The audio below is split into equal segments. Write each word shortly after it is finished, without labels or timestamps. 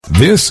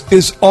This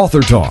is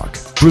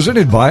AuthorTalk,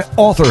 presented by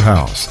Author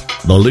House,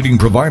 the leading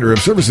provider of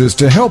services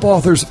to help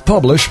authors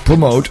publish,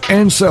 promote,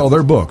 and sell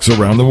their books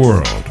around the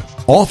world.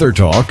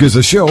 AuthorTalk is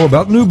a show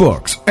about new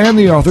books and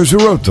the authors who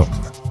wrote them.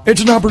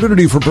 It's an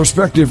opportunity for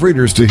prospective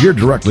readers to hear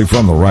directly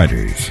from the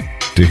writers,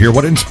 to hear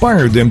what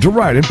inspired them to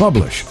write and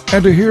publish,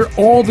 and to hear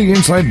all the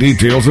inside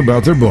details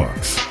about their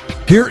books.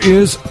 Here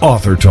is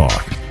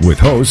AuthorTalk with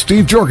host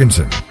Steve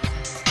Jorgensen.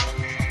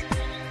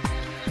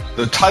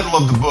 The title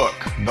of the book,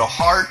 The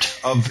Heart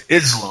of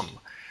Islam,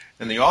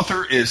 and the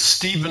author is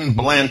Stephen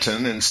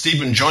Blanton, and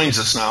Stephen joins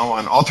us now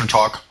on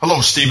AuthorTalk.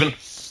 Hello, Stephen.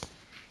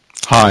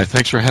 Hi,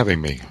 thanks for having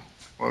me.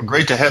 Well,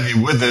 great to have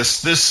you with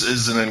us. This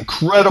is an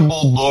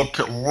incredible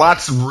book,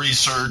 lots of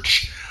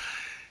research,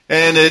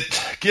 and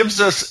it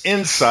gives us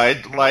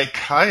insight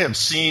like I have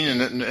seen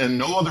in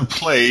no other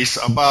place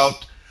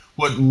about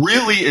what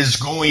really is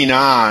going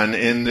on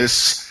in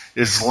this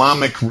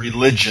Islamic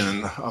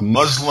religion, a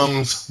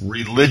Muslim's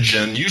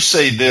religion. You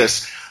say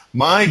this: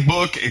 my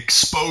book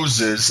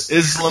exposes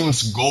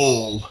Islam's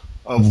goal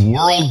of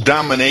world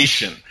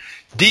domination,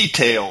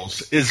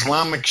 details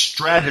Islamic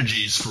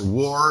strategies for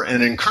war,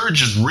 and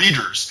encourages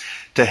readers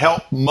to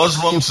help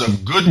Muslims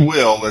of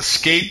goodwill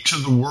escape to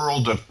the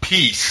world of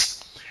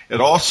peace.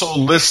 It also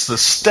lists the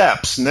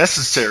steps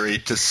necessary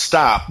to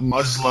stop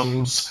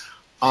Muslims'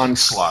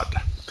 onslaught.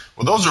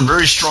 Well, those are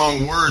very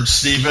strong words,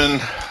 Stephen.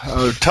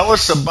 Tell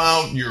us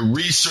about your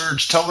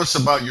research. Tell us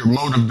about your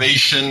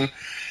motivation.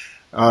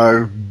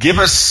 Give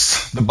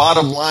us the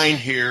bottom line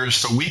here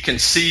so we can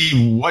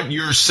see what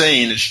you're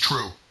saying is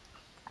true.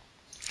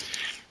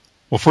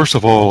 Well, first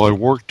of all, I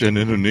worked in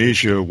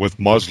Indonesia with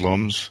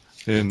Muslims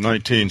in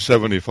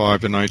 1975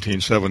 to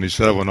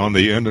 1977 on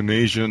the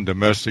Indonesian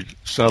domestic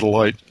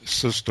satellite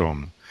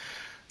system.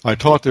 I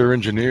taught their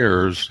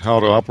engineers how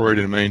to operate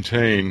and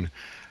maintain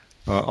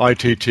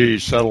ITT,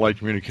 satellite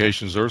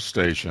communications earth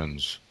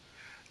stations.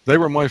 They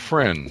were my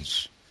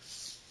friends.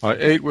 I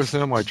ate with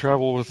them. I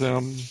traveled with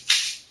them.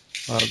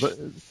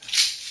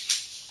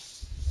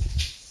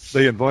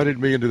 They invited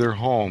me into their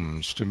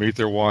homes to meet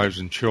their wives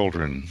and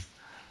children.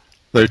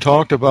 They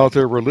talked about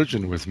their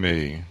religion with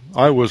me.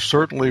 I was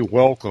certainly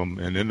welcome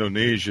in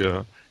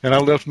Indonesia, and I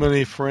left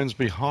many friends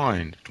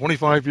behind.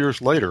 25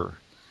 years later,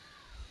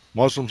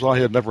 Muslims I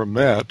had never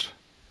met,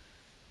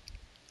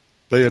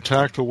 they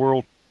attacked the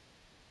World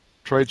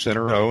Trade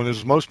Center, and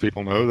as most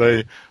people know,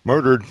 they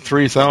murdered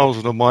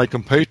 3,000 of my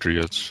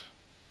compatriots.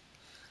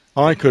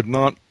 I could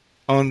not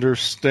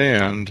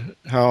understand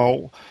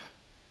how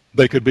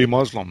they could be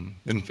Muslim.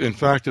 In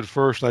fact, at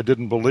first, I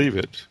didn't believe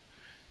it.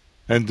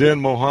 And then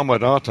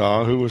Muhammad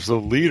Atta, who was the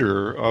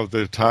leader of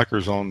the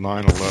attackers on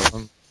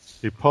 9/11,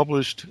 he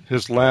published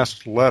his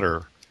last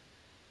letter.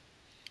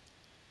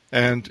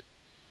 And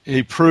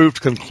he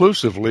proved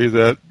conclusively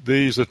that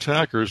these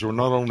attackers were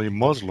not only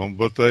Muslim,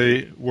 but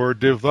they were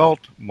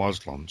devout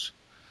Muslims.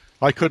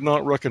 I could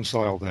not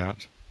reconcile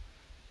that.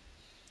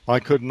 I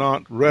could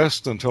not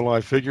rest until I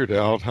figured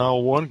out how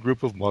one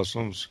group of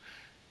Muslims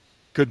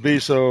could be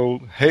so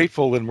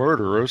hateful and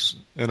murderous,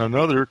 and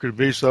another could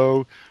be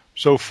so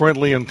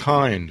friendly and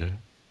kind.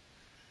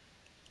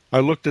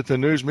 I looked at the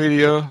news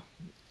media,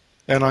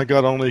 and I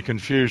got only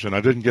confusion. I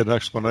didn't get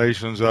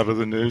explanations out of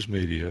the news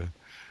media.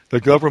 The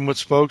government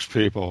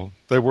spokespeople,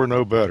 they were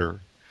no better.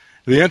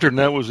 The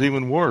Internet was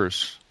even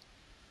worse.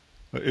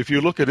 If you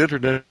look at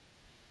Internet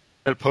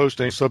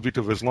posting on the subject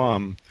of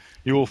Islam,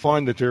 you will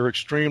find that they're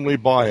extremely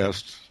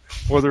biased,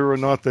 whether or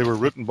not they were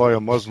written by a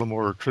Muslim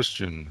or a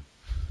Christian.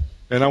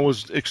 And I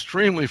was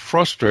extremely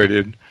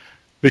frustrated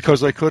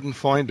because I couldn't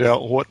find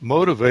out what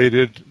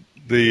motivated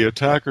the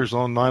attackers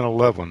on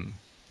 9/11.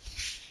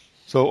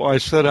 So I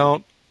set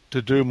out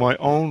to do my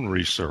own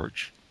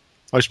research.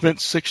 I spent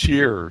 6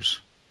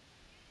 years.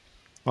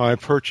 I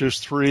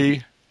purchased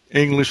 3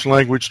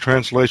 English-language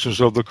translations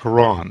of the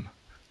Quran.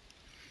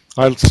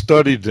 I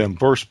studied them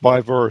verse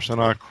by verse,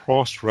 and I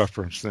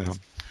cross-referenced them.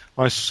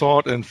 I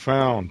sought and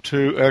found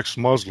 2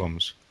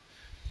 ex-Muslims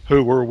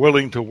who were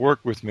willing to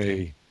work with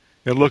me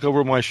and look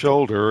over my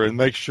shoulder and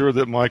make sure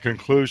that my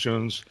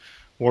conclusions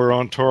were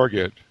on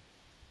target.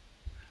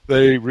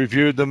 They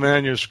reviewed the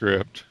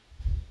manuscript.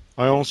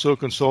 I also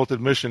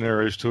consulted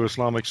missionaries to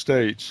Islamic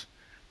states.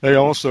 They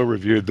also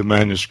reviewed the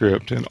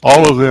manuscript, and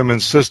all of them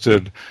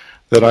insisted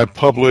that I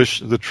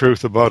publish the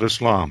truth about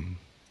Islam.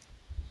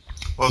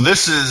 Well,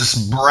 this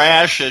is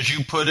brash, as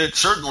you put it,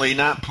 certainly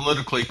not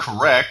politically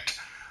correct.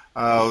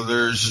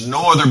 There's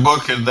no other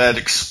book that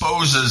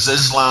exposes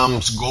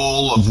Islam's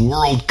goal of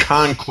world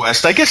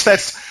conquest. I guess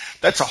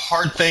that's a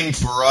hard thing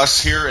for us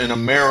here in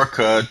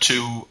America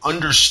to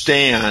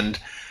understand,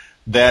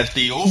 that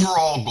the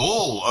overall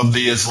goal of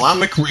the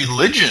Islamic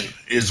religion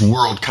is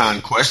world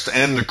conquest,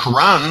 and the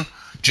Quran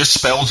just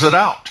spells it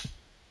out.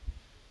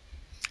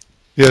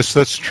 Yes,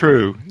 that's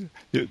true.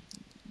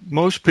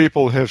 Most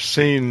people have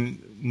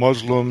seen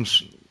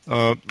Muslims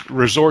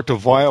resort to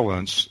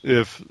violence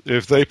if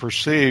they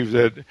perceive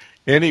that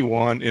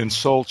anyone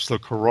insults the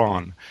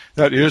Quran.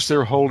 That is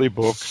their holy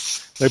book.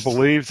 They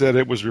believe that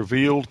it was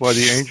revealed by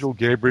the angel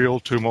Gabriel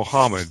to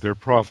Muhammad, their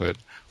prophet,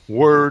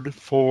 word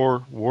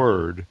for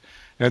word,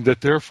 and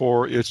that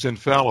therefore it's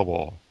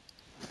infallible.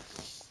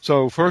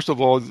 So first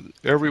of all,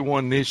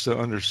 everyone needs to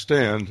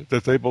understand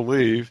that they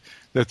believe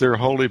that their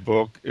holy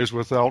book is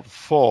without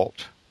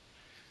fault.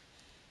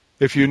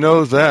 If you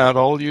know that,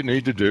 all you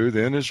need to do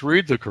then is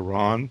read the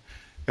Quran,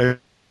 and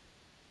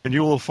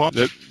you will find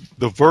that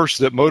the verse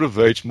that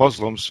motivates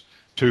Muslims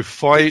to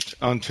fight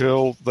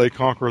until they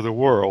conquer the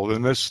world,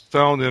 and it's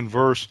found in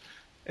verse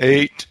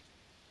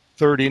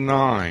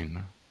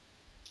 839.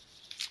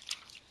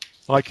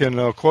 I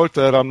can quote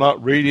that. I'm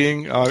not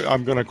reading.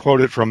 I'm going to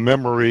quote it from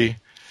memory.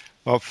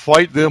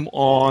 Fight them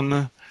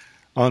on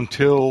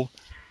until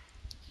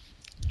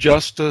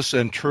justice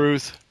and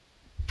truth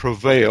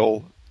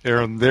prevail,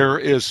 and there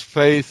is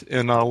faith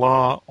in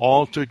Allah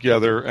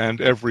altogether and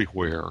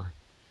everywhere.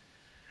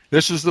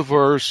 This is the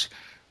verse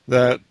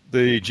that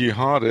the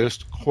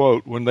jihadists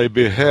quote when they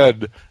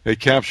behead a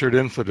captured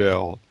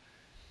infidel.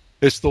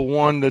 It's the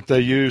one that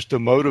they use to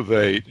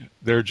motivate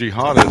their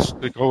jihadists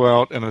to go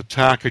out and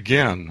attack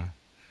again.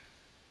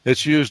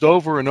 It's used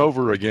over and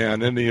over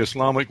again in the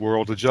Islamic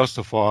world to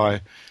justify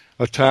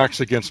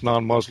attacks against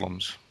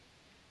non-Muslims.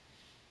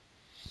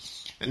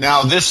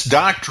 Now, this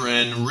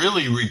doctrine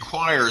really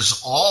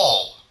requires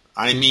all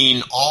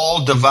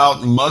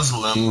devout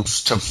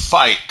Muslims to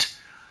fight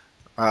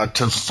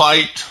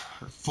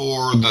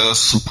for the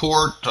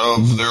support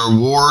of their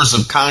wars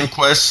of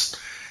conquest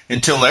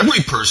until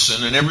every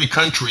person in every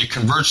country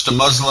converts to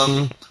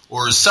Muslim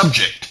or is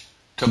subject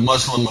to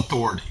Muslim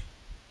authority.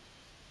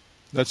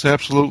 That's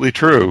absolutely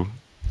true.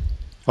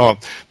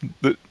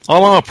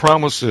 Allah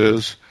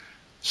promises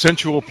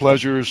sensual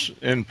pleasures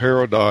in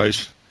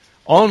paradise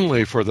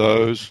only for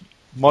those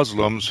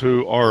Muslims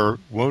who are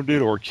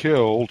wounded or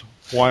killed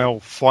while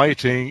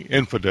fighting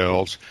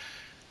infidels.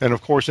 And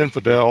of course,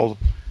 infidel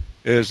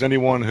is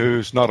anyone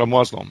who's not a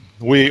Muslim.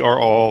 We are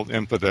all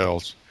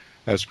infidels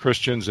as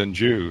Christians and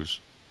Jews.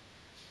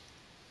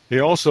 He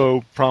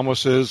also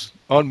promises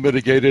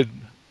unmitigated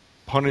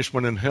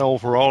punishment in hell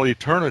for all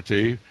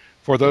eternity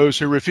for those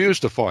who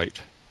refuse to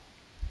fight.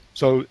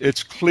 So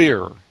it's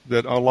clear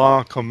that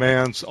Allah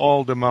commands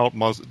all devout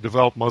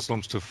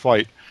Muslims to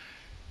fight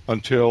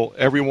until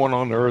everyone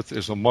on earth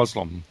is a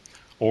Muslim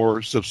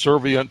or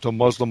subservient to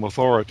Muslim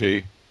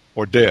authority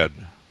or dead.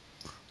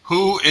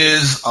 Who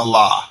is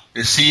Allah?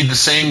 Is he the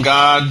same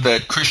God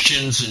that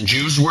Christians and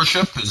Jews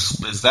worship?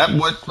 Is that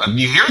what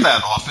you hear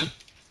that often?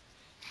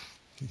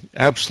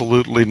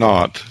 Absolutely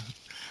not.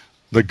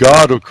 The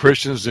God of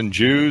Christians and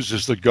Jews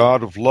is the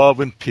God of love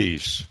and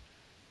peace.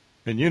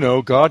 And you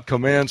know, God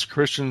commands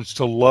Christians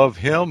to love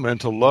Him and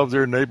to love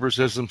their neighbors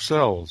as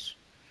themselves.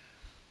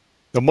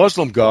 The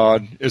Muslim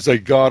God is a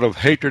God of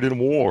hatred and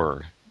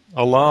war.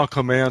 Allah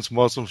commands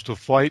Muslims to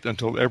fight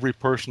until every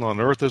person on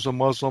earth is a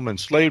Muslim,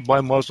 enslaved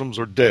by Muslims,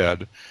 or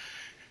dead.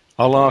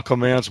 Allah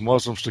commands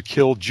Muslims to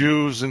kill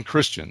Jews and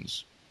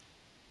Christians,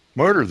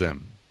 murder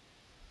them.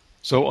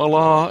 So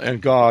Allah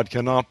and God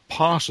cannot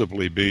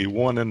possibly be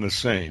one and the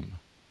same.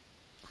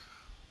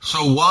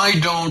 So why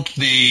don't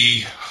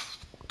the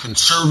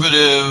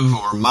conservative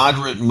or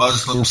moderate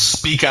Muslims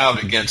speak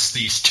out against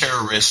these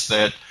terrorists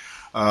that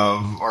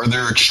are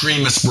their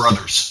extremist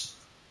brothers?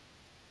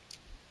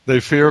 They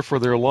fear for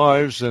their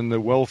lives and the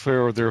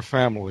welfare of their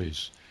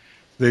families.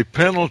 The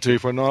penalty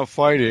for not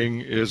fighting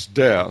is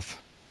death.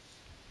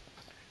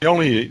 The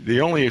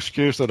only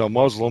excuse that a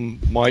Muslim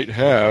might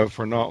have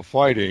for not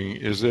fighting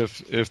is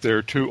if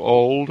they're too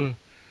old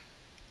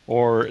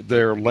or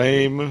they're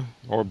lame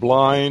or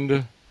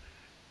blind.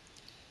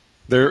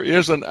 There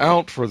is an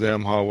out for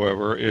them,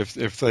 however,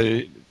 if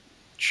they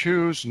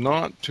choose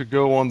not to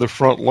go on the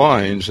front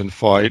lines and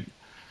fight.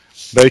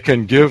 They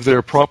can give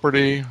their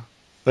property,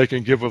 they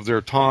can give of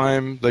their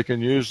time, they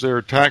can use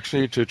their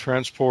taxi to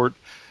transport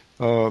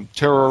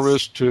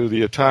terrorists to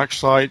the attack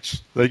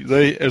sites.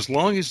 They as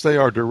long as they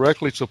are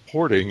directly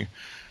supporting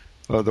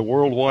the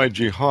worldwide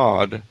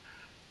jihad,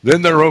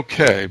 then they're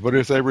okay. But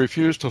if they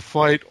refuse to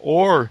fight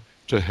or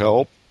to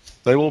help,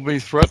 they will be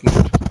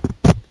threatened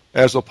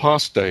as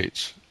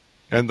apostates,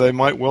 and they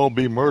might well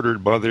be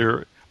murdered by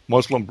their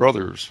Muslim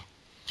brothers.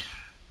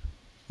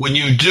 When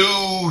you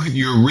do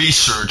your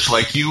research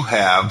like you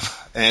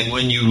have, and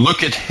when you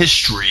look at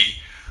history,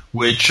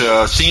 which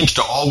seems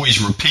to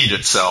always repeat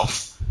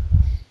itself,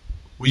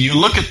 when you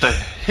look at the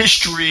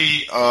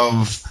history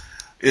of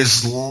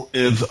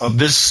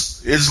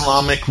this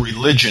Islamic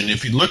religion,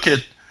 if you look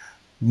at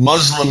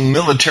Muslim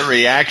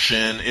military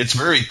action, it's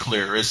very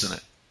clear, isn't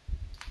it?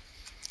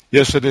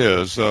 Yes, it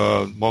is.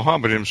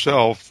 Muhammad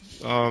himself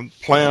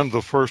planned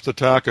the first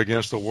attack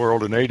against the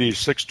world in AD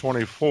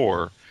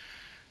 624,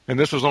 and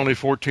this was only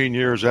 14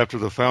 years after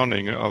the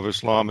founding of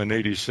Islam in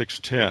AD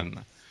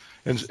 610.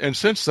 And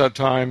since that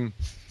time,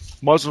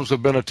 Muslims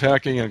have been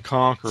attacking and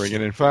conquering,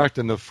 and in fact,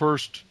 in the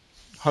first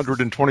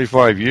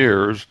 125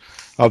 years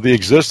of the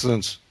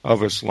existence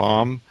of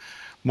Islam,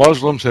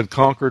 Muslims had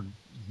conquered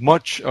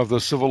much of the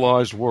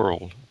civilized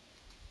world.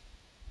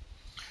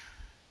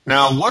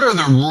 Now, what are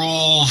the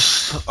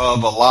rules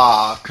of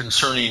Allah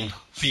concerning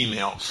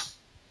females?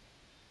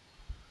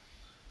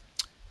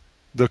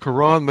 the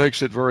Quran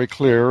makes it very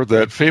clear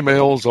that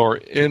females are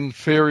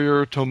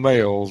inferior to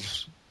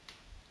males,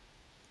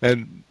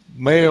 and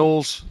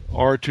males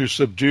are to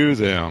subdue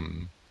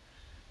them.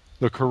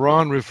 The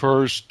Quran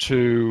refers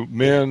to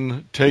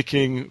men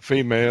taking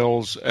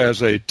females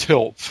as a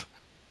tilth,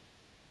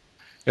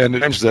 and it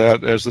names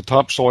that as the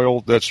topsoil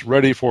that's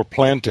ready for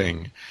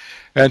planting,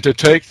 and to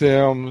take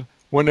them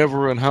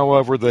whenever and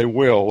however they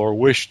will or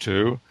wish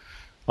to.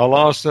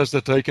 Allah says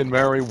that they can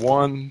marry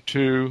 1,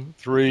 2,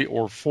 3,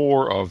 or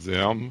 4 of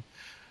them,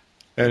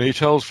 and He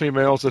tells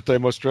females that they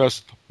must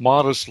dress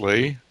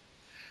modestly,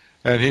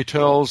 and He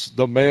tells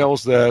the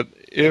males that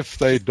if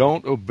they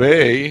don't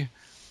obey,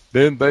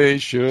 then they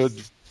should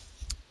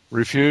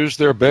refuse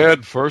their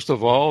bed, first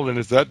of all, and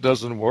if that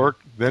doesn't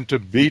work, then to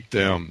beat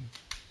them.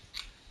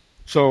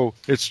 So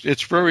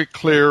it's very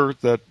clear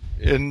that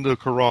in the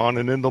Quran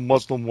and in the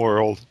Muslim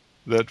world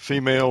that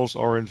females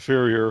are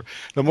inferior.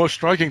 The most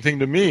striking thing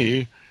to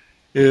me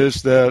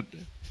is that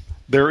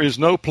there is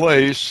no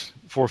place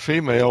for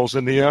females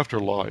in the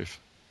afterlife.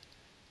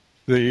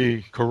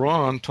 The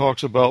Quran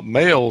talks about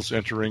males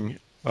entering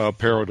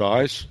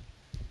paradise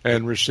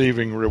and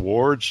receiving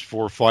rewards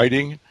for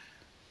fighting.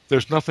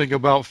 There's nothing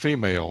about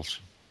females.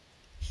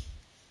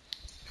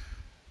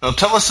 Now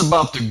tell us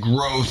about the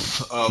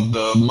growth of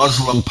the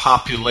Muslim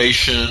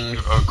population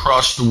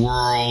across the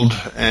world,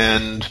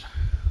 and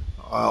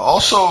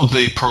also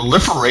the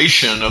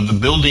proliferation of the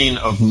building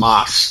of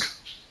mosques.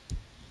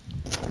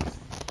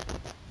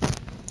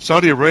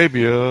 Saudi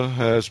Arabia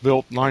has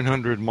built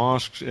 900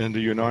 mosques in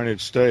the United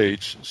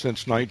States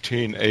since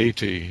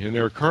 1980, and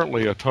there are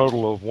currently a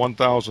total of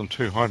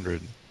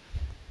 1,200.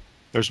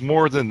 There's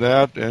more than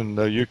that in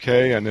the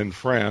UK and in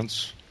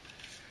France.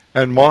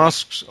 And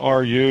mosques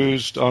are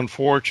used,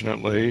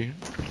 unfortunately,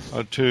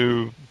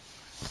 to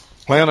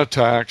plan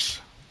attacks,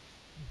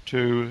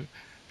 to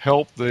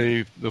help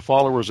the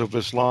followers of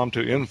Islam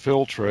to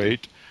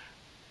infiltrate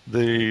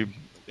the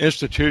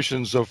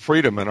institutions of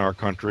freedom in our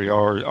country,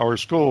 our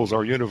schools,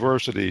 our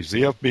universities,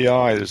 the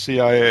FBI, the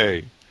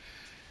CIA.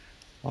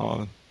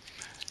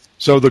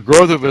 So the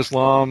growth of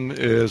Islam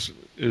is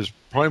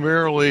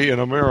primarily in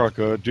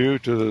America due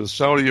to the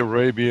Saudi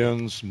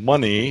Arabians'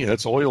 money,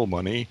 that's oil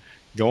money,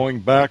 going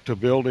back to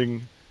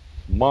building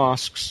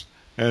mosques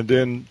and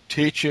then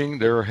teaching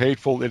their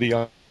hateful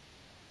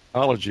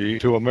ideology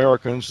to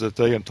Americans that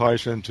they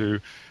entice into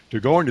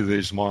going to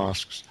these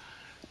mosques.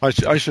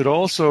 I should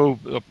also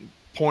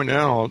point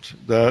out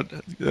that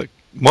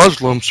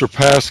Muslims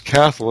surpassed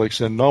Catholics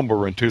in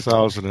number in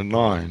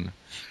 2009.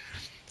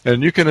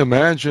 And you can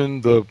imagine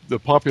the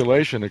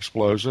population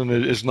explosion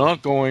is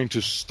not going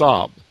to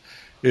stop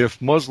if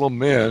Muslim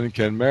men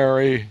can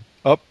marry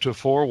up to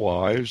 4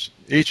 wives,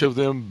 each of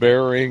them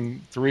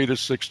bearing 3 to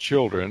 6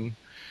 children.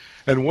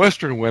 And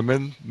Western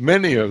women,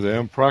 many of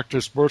them,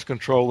 practice birth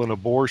control and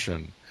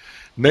abortion.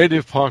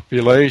 Native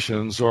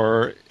populations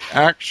are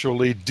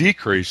actually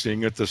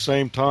decreasing at the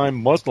same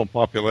time Muslim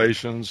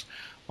populations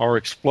are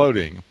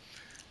exploding.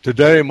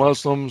 Today,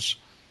 Muslims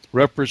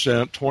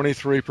represent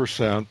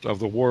 23% of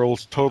the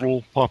world's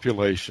total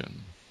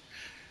population.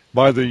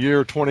 By the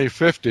year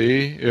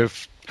 2050,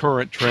 if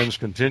current trends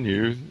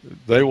continue,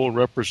 they will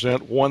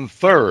represent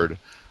 1/3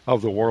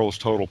 of the world's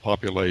total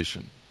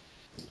population.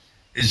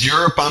 Is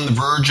Europe on the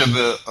verge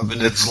of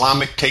an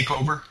Islamic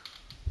takeover?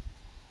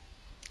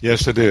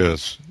 Yes, it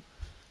is.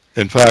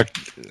 In fact,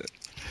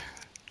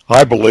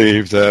 I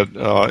believe that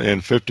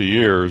in 50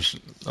 years,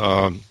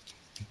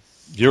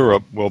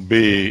 Europe will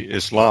be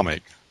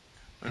Islamic.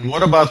 And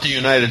what about the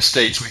United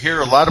States? We hear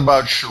a lot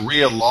about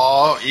Sharia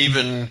law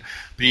even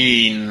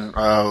being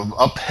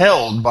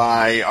upheld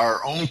by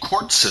our own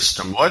court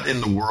system. What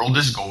in the world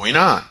is going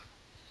on?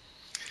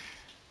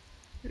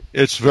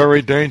 It's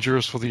very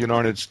dangerous for the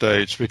United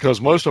States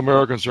because most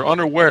Americans are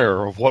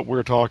unaware of what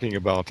we're talking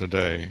about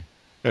today.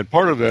 And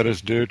part of that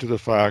is due to the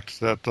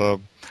fact that the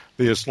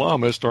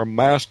Islamists are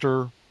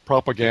master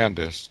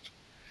propagandists.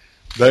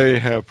 They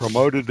have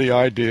promoted the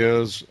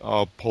ideas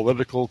of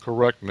political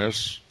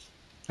correctness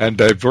and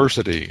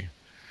diversity.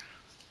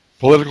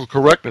 Political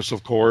correctness,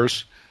 of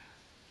course,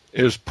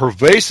 is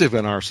pervasive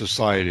in our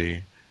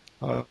society.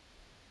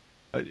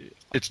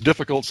 It's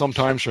difficult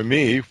sometimes for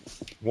me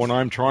when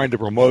I'm trying to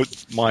promote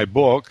my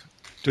book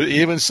to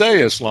even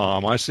say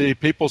Islam. I see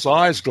people's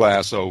eyes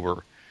glass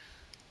over.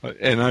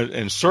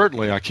 And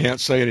certainly I can't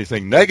say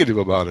anything negative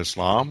about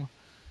Islam.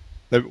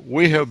 That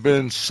we have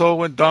been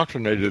so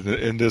indoctrinated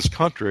in this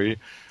country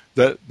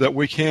that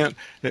we can't.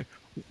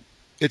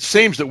 It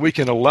seems that we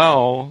can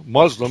allow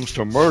Muslims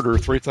to murder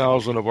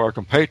 3,000 of our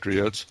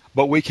compatriots,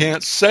 but we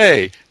can't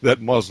say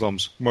that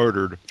Muslims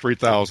murdered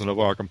 3,000 of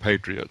our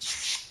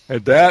compatriots.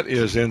 And that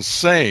is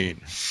insane.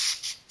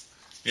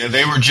 Yeah,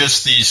 they were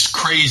just these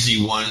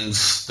crazy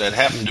ones that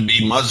happened to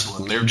be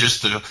Muslim. They're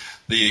just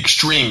the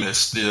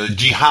extremists, the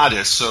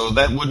jihadists, so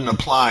that wouldn't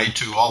apply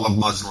to all of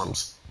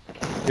Muslims.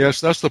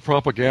 Yes, that's the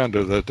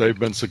propaganda that they've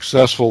been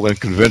successful in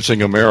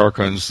convincing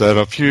Americans that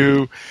a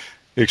few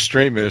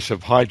extremists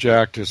have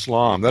hijacked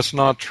Islam. That's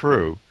not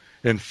true.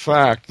 In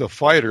fact, the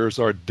fighters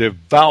are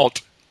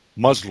devout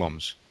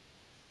Muslims.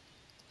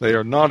 They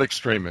are not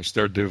extremists.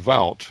 They're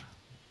devout.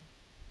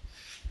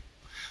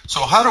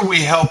 So how do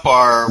we help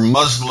our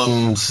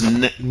Muslim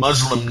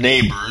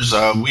neighbors?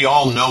 We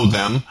all know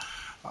them.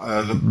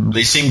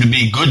 They seem to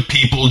be good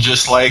people,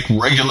 just like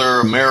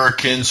regular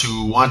Americans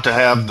who want to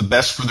have the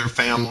best for their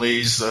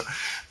families.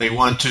 They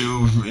want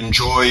to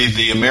enjoy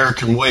the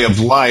American way of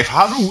life.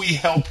 How do we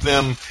help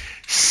them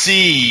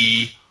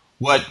see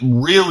what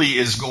really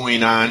is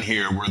going on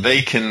here, where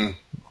they can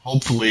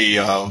hopefully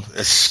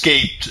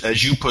escape,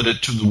 as you put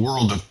it, to the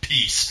world of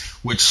peace,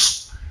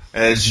 which,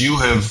 as you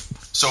have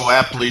so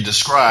aptly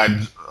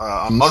described,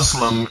 a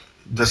Muslim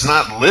does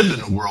not live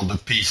in a world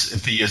of peace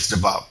if he is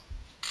devout?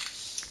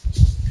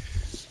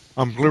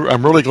 I'm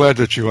really glad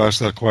that you asked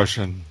that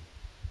question.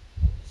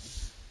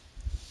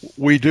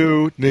 We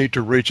do need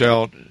to reach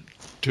out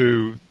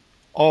to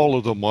all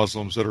of the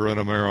Muslims that are in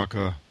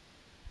America.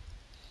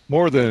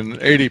 More than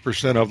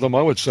 80% of them,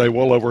 I would say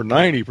well over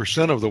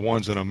 90% of the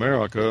ones in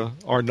America,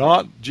 are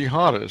not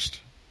jihadists.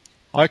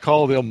 I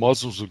call them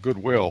Muslims of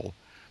goodwill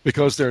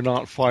because they're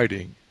not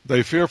fighting.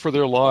 They fear for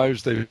their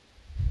lives, they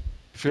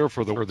fear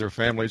for their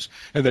families,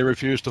 and they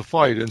refuse to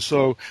fight. And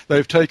so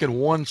they've taken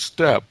one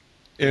step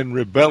in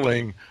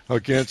rebelling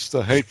against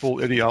the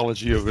hateful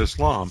ideology of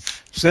Islam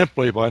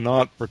simply by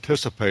not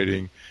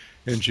participating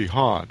in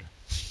jihad.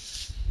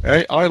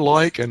 I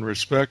like and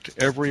respect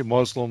every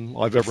Muslim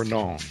I've ever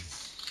known.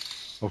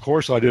 Of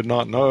course, I did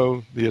not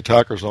know the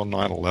attackers on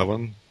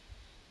 9/11,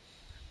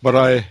 but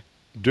I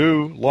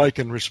do like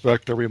and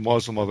respect every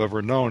Muslim I've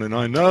ever known. And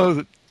I know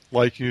that,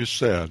 like you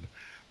said,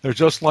 they're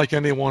just like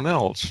anyone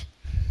else.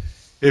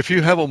 If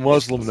you have a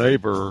Muslim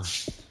neighbor,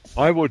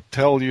 I would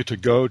tell you to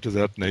go to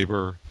that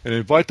neighbor and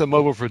invite them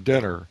over for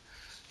dinner.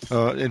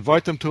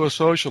 Invite them to a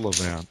social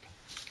event.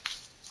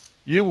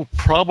 You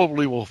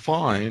probably will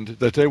find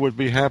that they would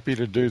be happy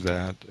to do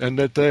that, and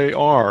that they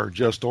are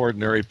just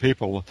ordinary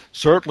people.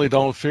 Certainly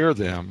don't fear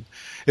them.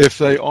 If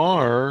they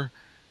are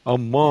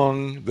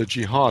among the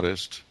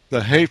jihadists,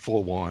 the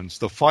hateful ones,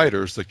 the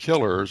fighters, the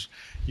killers,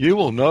 you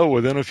will know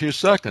within a few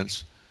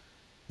seconds.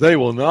 They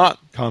will not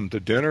come to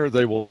dinner.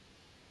 They will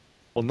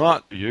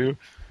not you.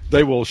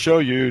 They will show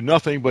you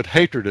nothing but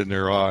hatred in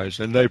their eyes,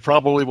 and they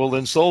probably will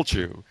insult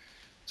you.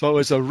 So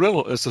it's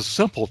a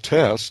simple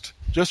test.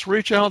 Just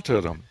reach out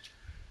to them.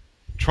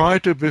 Try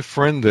to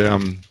befriend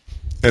them,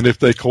 and if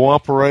they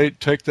cooperate,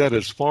 take that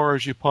as far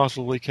as you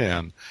possibly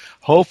can.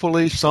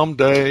 Hopefully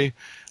someday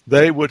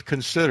they would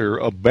consider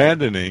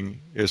abandoning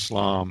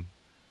Islam,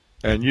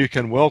 and you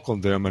can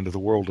welcome them into the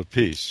world of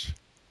peace.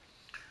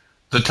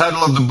 The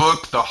title of the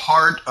book, The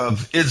Heart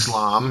of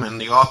Islam, and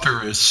the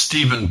author is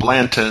Stephen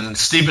Blanton.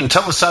 Stephen,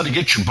 tell us how to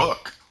get your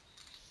book.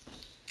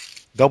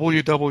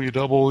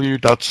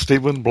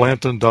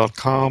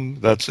 www.stephenblanton.com.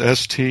 That's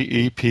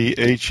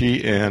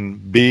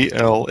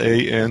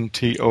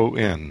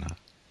STEPHENBLANTON.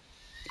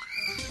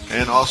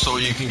 And also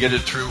you can get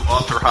it through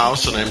Author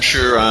House, and I'm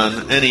sure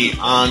on any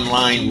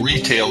online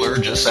retailer,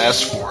 just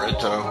ask for it.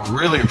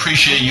 Really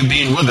appreciate you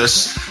being with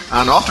us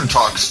on Author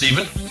Talk,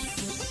 Stephen.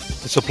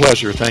 It's a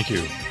pleasure. Thank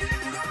you.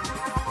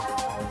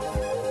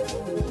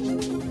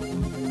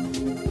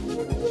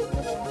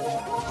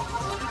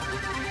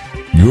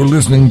 You're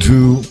listening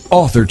to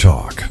Author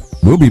Talk.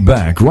 We'll be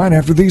back right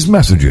after these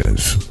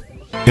messages.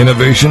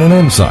 Innovation and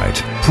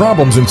insight,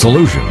 problems and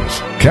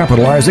solutions,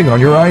 capitalizing on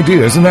your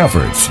ideas and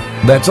efforts.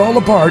 That's all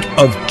a part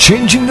of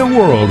Changing the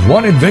World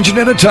One Invention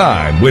at a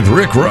Time with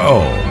Rick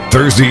Rowe.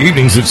 Thursday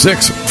evenings at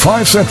 6,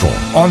 5 Central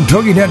on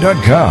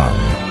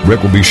TogiNet.com.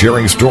 Rick will be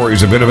sharing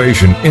stories of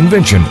innovation,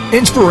 invention,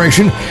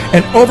 inspiration,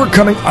 and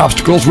overcoming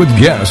obstacles with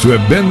guests who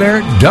have been there,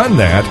 done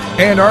that,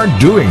 and are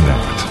doing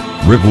that.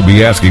 Rick will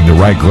be asking the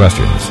right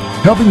questions,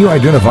 helping you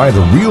identify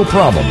the real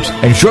problems,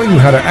 and showing you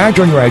how to act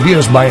on your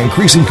ideas by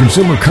increasing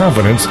consumer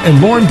confidence and,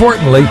 more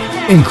importantly,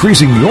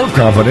 increasing your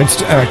confidence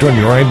to act on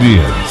your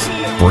ideas.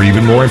 For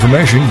even more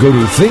information, go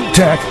to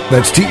ThinkTech,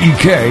 that's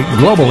TEK,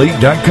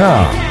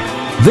 globally.com.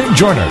 Then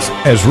join us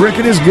as Rick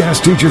and his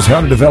guests teach us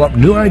how to develop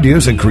new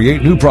ideas and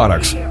create new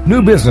products,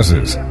 new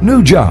businesses,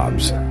 new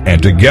jobs.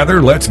 And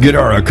together, let's get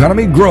our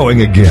economy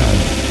growing again.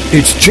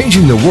 It's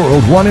Changing the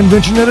World One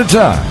Invention at a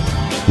Time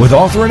with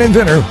author and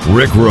inventor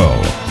Rick Rowe.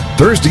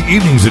 Thursday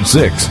evenings at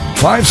 6,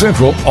 5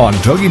 Central on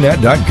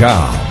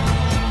TogiNet.com.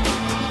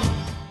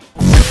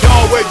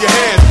 Y'all wave your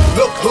hands,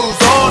 look who's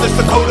on. It's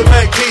the Dakota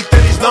Man Keith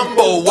and he's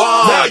number one.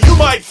 Now you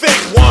might think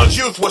Juan's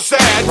youth was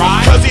sad,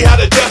 right? Cause he had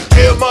a death,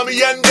 dear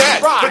mommy and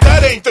dad, right? But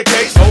that ain't the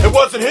case, it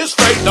wasn't his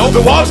fate, no.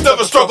 The Juans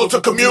never struggled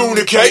to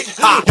communicate.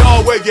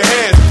 Y'all wave your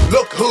hands,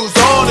 look who's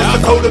on. It's the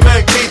Dakota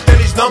Man Keith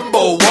and he's number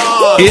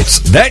one. It's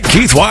That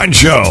Keith Juan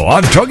Show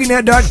on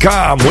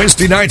TogiNet.com,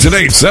 Wednesday nights at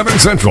 8, 7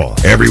 Central.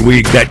 Every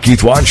week, That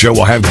Keith Juan Show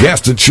will have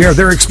guests that share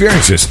their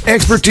experiences,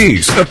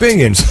 expertise,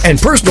 opinions, and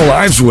personal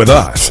lives with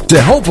us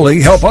to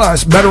hopefully help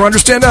us better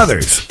understand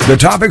others. The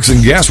topics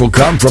and guests will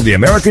come from the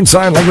American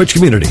Sign Language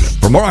community.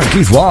 For more on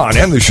Keith Juan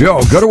and the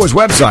show, go to his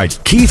website,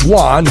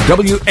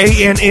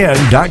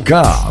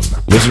 KeithJuan.com.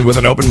 Listen with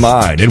an open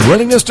mind and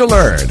willingness to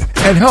learn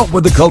and help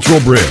with the cultural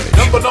bridge.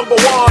 Number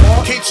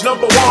one, Keith's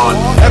number one.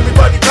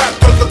 Everybody clap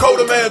cause the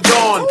Coda Man's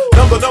on.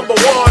 Number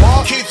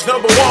one, Keith's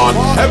number one.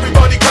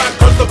 Everybody clap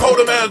cause the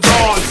Coda Man's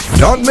on.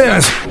 Don't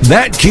miss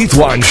That Keith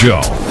Wan Show.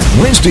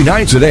 Wednesday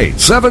nights at 8,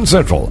 7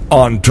 Central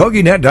on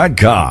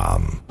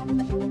TogiNet.com.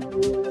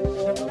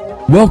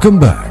 Welcome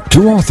back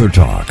to Author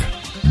Talk,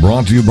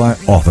 brought to you by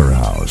Author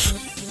House,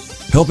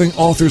 helping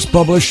authors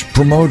publish,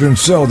 promote, and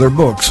sell their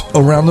books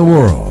around the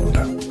world.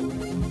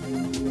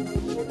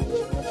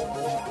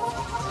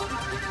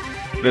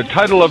 The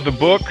title of the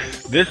book,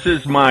 This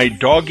Is My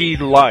Doggie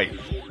Life,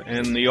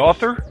 and the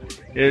author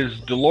is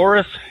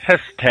Dolores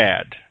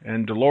Hestad,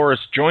 and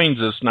Dolores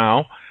joins us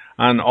now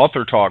on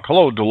Author Talk.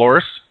 Hello,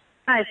 Dolores.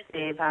 Hi,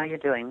 Steve. How are you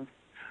doing?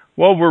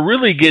 Well, we're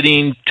really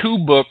getting two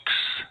books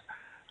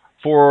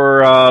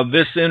for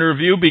this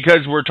interview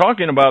because we're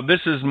talking about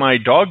This Is My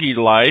Doggie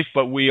Life,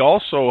 but we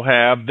also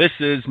have This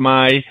Is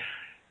My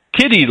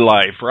Kitty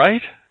Life,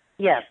 right?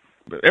 Yes.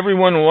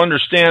 Everyone will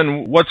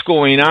understand what's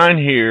going on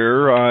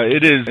here.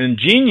 It is an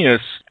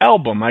ingenious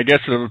album, I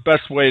guess is the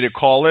best way to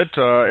call it.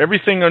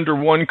 Everything under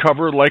one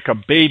cover like a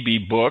baby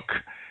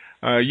book.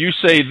 You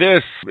say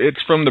this,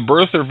 it's from the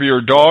birth of your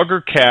dog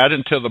or cat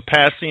until the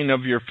passing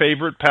of your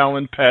favorite pal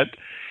and pet.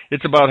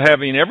 It's about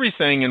having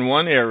everything in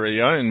one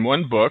area, in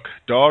one book,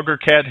 dog or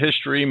cat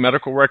history,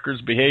 medical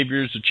records,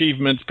 behaviors,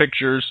 achievements,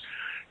 pictures,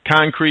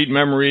 concrete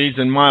memories,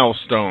 and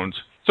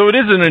milestones. So it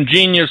is an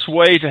ingenious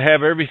way to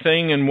have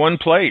everything in one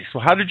place. So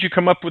how did you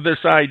come up with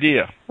this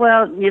idea?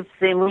 Well, you've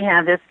seen we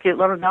have this cute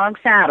little dog,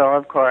 Shadow,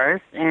 of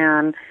course,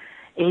 and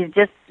he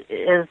just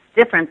is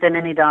different than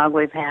any dog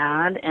we've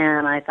had,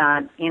 and I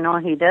thought, he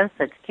does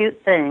such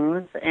cute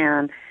things,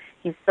 and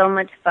he's so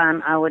much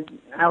fun. I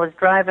was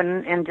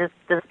driving, and just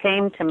this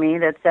came to me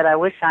that said, I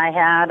wish I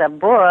had a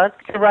book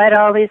to write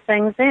all these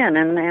things in,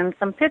 and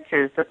some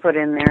pictures to put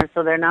in there,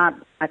 so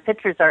my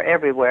pictures are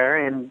everywhere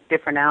in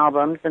different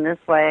albums, and this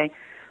way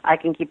I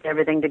can keep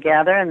everything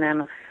together, and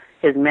then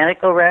his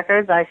medical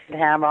records I should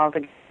have all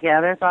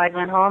together. So I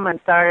went home and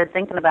started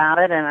thinking about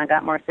it, and I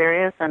got more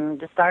serious and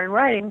just started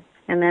writing.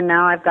 And then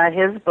now I've got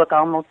his book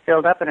almost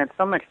filled up, and it's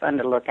so much fun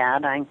to look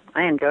at. I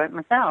enjoy it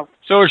myself.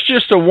 So it's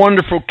just a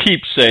wonderful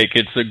keepsake.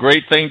 It's a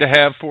great thing to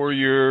have for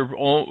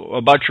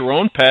about your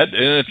own pet,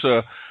 and it's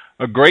a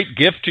great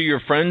gift to your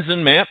friends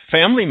and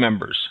family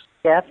members.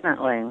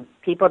 Definitely.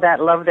 People that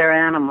love their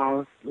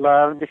animals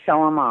love to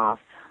show them off.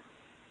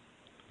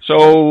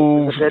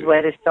 So it's a good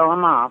way to show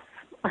them off.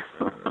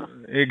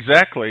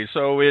 Exactly.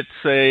 So it's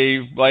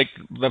like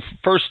the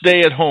first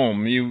day at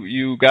home.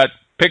 You got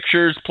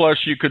pictures,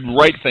 plus you could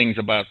write things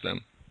about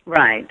them.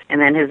 Right. And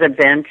then his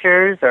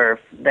adventures, or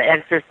the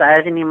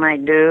exercising he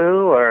might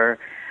do, or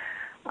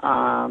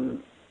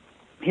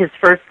his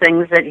first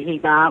things that he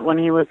got when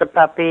he was a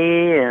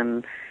puppy,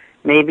 and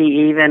maybe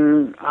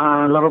even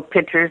little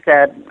pictures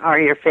that are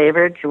your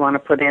favorites you want to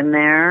put in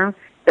there.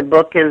 The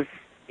book is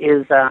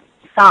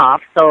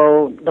soft,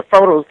 so the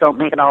photos don't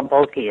make it all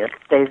bulky. It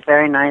stays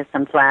very nice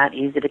and flat,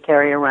 easy to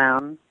carry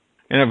around.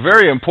 And a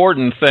very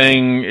important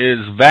thing is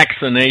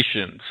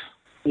vaccinations.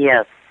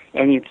 Yes,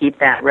 and you keep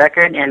that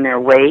record and their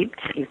weight.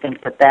 You can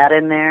put that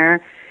in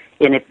there.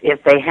 And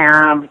if they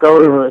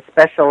go to a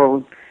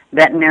special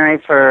veterinary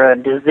for a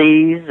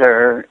disease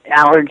or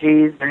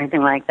allergies or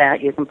anything like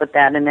that, you can put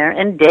that in there.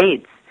 And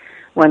dates,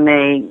 when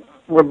they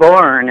were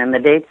born, and the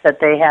dates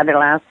that they had their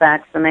last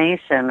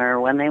vaccination,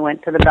 or when they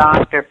went to the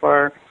doctor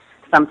for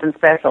something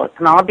special. It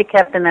can all be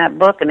kept in that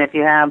book, and if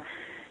you have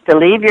to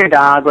leave your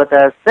dog with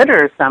a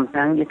sitter or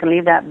something, you can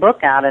leave that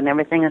book out, and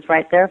everything is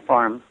right there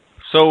for him.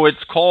 So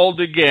it's called,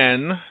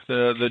 again,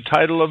 the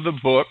title of the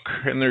book,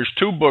 and there's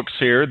two books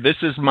here,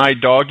 This Is My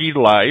Doggie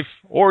Life,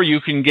 or you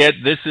can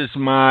get This Is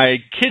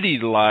My Kitty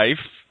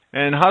Life.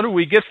 And how do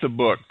we get the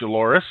book,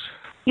 Dolores?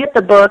 Get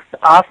the books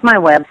off my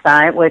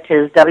website, which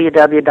is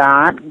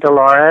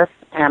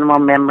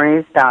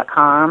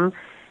www.doloresanimalmemories.com,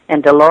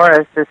 and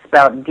Dolores is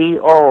spelled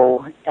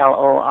Dolores,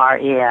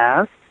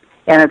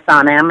 and it's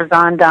on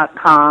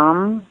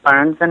Amazon.com,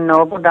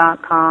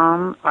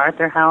 BarnesandNoble.com,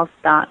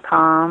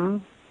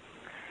 AuthorHouse.com,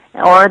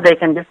 or they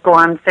can just go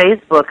on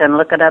Facebook and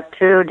look it up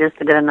too, just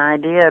to get an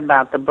idea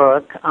about the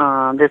book.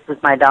 This is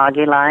my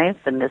doggy life,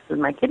 and this is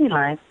my kitty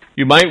life.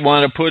 You might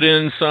want to put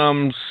in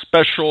some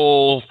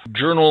special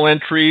journal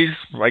entries,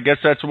 I guess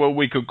that's what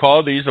we could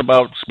call these,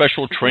 about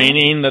special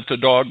training that the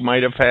dog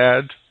might have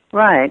had.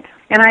 Right.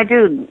 And I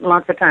do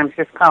lots of times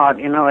just call it,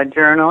 a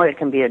journal. It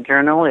can be a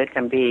journal. It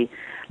can be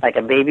like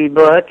a baby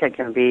book. It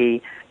can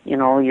be,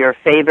 your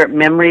favorite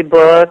memory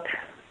book.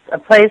 A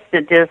place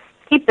to just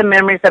keep the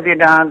memories of your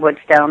dog,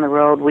 which down the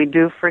road we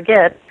do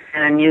forget.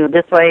 And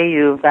this way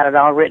you've got it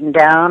all written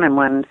down, and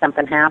when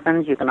something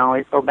happens, you can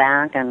always go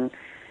back, and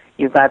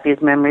you've got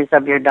these memories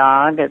of your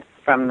dog. It's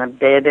from the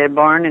day they're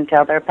born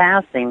until they're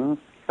passing.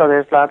 So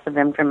there's lots of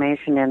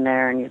information in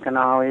there, and you can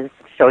always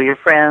show your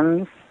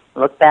friends,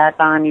 look back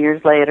on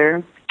years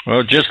later.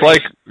 Well, just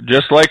like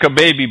a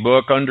baby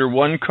book under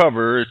one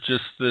cover, it's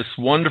just this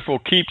wonderful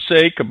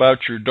keepsake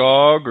about your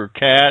dog or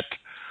cat,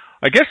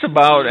 I guess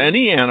about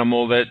any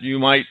animal that you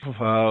might,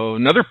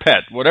 another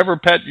pet, whatever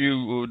pet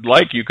you would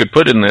like, you could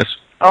put in this.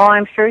 Oh,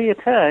 I'm sure you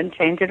could.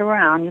 Change it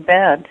around, you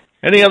bet.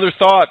 Any other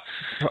thoughts,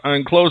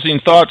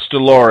 closing thoughts,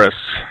 Dolores?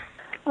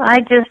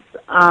 I just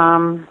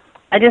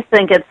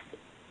think it's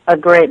a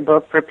great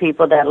book for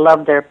people that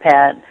love their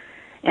pet,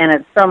 and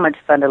it's so much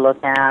fun to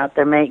look at.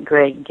 They make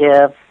great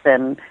gifts,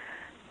 and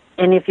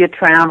if you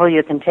travel,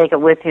 you can take it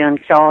with you and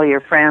show all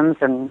your friends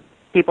and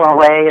people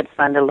away. It's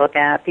fun to look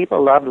at.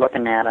 People love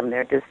looking at them.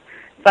 They're just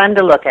fun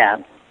to look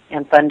at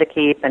and fun to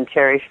keep and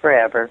cherish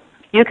forever.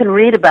 You can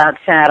read about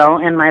Shadow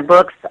in my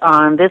books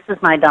on This Is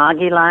My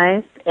Doggie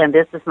Life and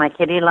This Is My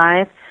Kitty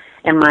Life,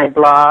 and my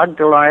blog,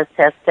 Dolores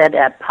Hestad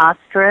at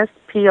Posterous,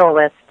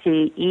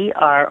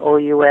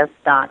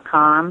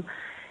 POSTEROUS.com,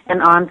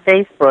 and on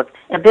Facebook.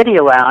 A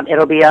video out.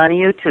 It'll be on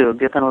YouTube.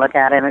 You can look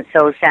at it, and it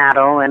shows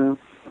Shadow and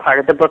part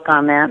of the book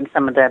on that and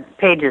some of the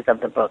pages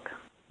of the book.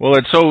 Well,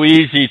 it's so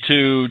easy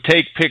to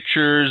take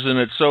pictures, and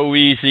it's so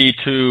easy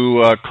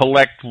to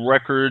collect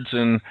records,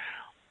 and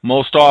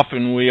most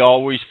often we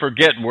always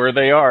forget where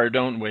they are,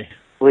 don't we?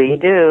 We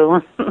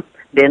do.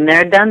 Been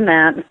there, done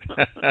that.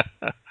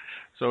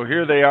 So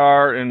here they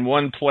are in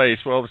one place.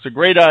 Well, it's a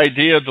great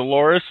idea,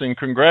 Dolores, and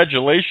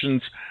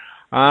congratulations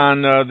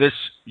on this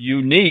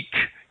unique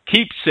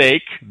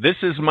keepsake,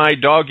 This Is My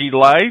Doggie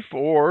Life,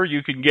 or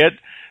you can get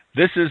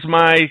This Is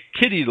My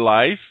Kitty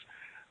Life.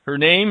 Her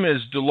name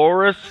is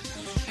Dolores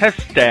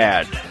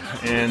Hestad,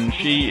 and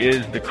she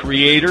is the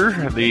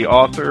creator, the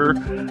author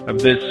of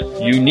this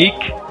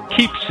unique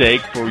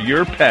keepsake for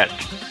your pet.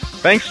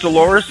 Thanks,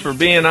 Dolores, for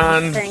being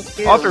on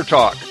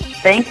AuthorTalk.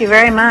 Thank you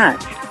very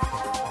much.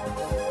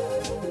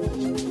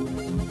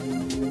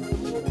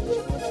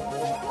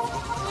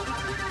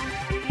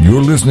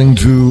 You're listening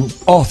to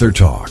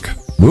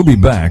AuthorTalk. We'll be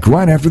back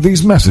right after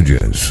these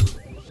messages.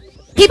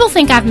 People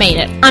think I've made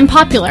it. I'm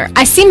popular.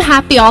 I seem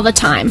happy all the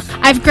time.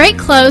 I have great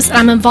clothes and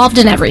I'm involved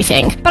in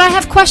everything. But I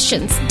have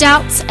questions,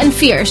 doubts, and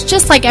fears,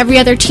 just like every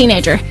other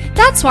teenager.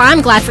 That's why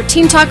I'm glad for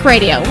Teen Talk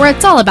Radio, where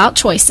it's all about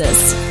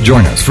choices.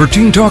 Join us for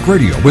Teen Talk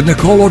Radio with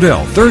Nicole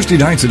Odell, Thursday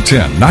nights at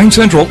 10, 9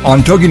 Central on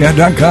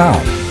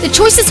TogiNet.com. The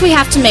choices we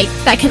have to make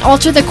that can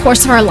alter the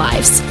course of our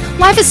lives.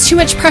 Life is too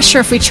much pressure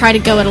if we try to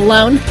go it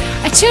alone.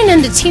 I tune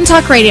in to Teen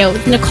Talk Radio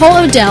with Nicole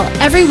Odell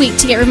every week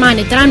to get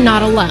reminded that I'm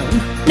not alone.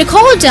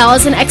 Nicole Odell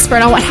is an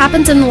expert on what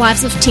happens in the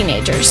lives of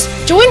teenagers.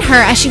 Join her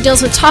as she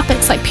deals with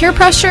topics like peer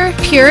pressure,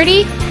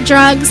 purity,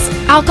 drugs,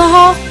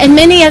 alcohol, and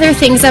many other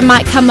things that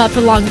might come up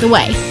along the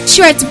way.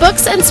 She writes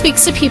books and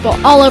speaks to people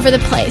all over the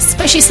place,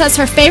 but she says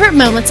her favorite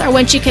moments are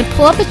when she can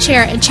pull up a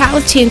chair and chat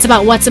with teens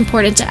about what's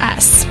important to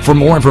us. For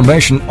more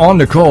information on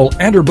Nicole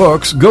and her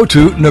books, go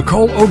to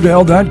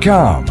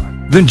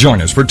NicoleOdell.com. Then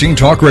join us for Teen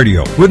Talk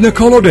Radio with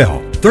Nicole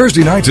Odell,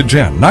 Thursday nights at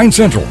 10, 9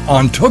 Central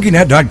on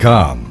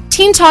TogiNet.com.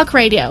 Teen Talk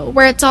Radio,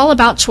 where it's all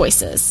about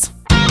choices.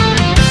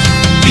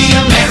 The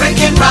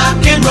American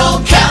Rock and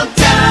Roll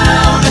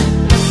Countdown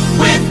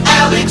with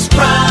Alex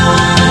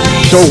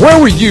Price. So where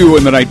were you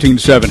in the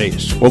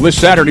 1970s? Well, this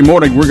Saturday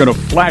morning, we're going to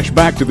flash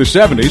back to the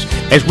 70s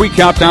as we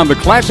count down the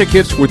classic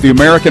hits with the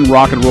American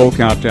Rock and Roll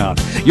Countdown.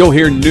 You'll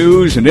hear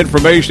news and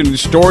information and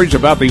stories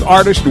about the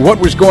artist and what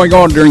was going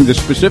on during the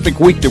specific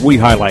week that we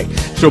highlight.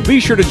 So be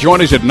sure to join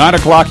us at 9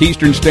 o'clock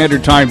Eastern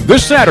Standard Time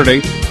this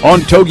Saturday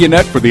on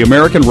TogiNet for the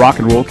American Rock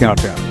and Roll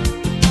Countdown.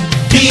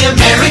 The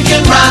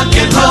American Rock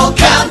and Roll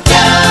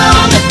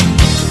Countdown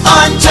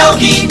on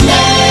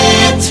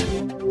TogiNet.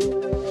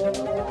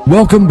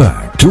 Welcome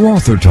back to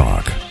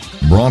AuthorTalk,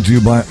 brought to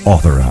you by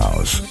Author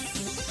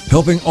House,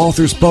 helping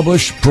authors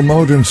publish,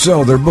 promote, and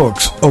sell their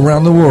books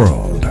around the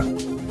world.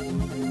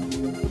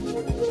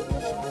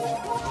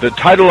 The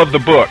title of the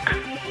book,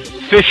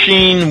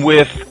 Fishing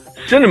with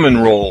Cinnamon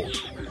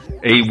Rolls.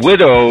 A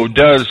widow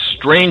does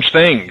strange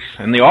things.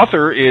 And the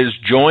author is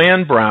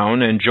Joanne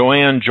Brown, and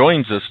Joanne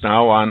joins us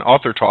now on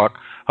AuthorTalk.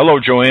 Hello,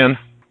 Joanne.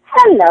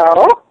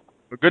 Hello.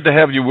 Good to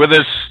have you with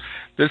us.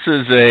 This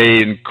is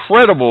an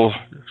incredible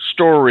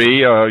story,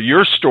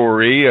 your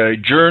story, a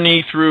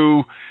journey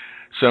through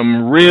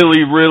some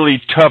really,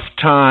 really tough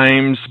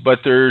times, but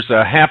there's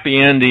a happy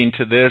ending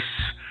to this,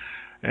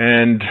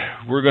 and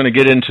we're going to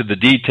get into the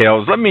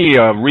details. Let me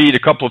read a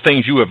couple of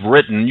things you have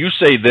written. You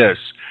say this: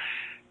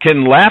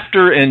 can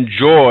laughter and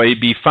joy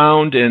be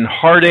found in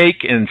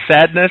heartache and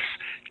sadness?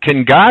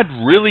 Can God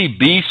really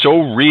be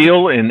so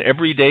real in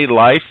everyday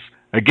life?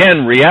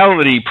 Again,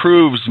 reality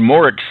proves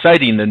more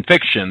exciting than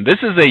fiction.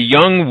 This is a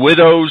young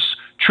widow's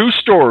true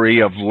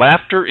story of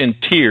laughter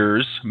and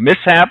tears,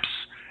 mishaps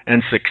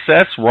and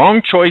success,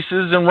 wrong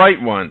choices and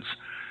right ones.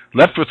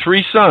 Left with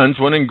 3 sons,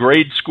 one in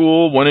grade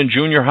school, one in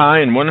junior high,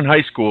 and one in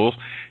high school,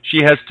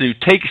 she has to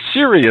take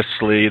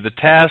seriously the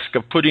task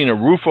of putting a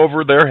roof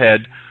over their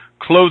head,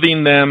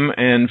 clothing them,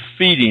 and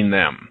feeding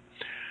them.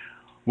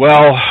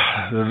 Well,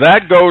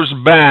 that goes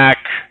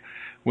back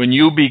when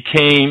you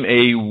became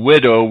a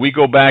widow. We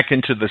go back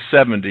into the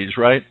 70s,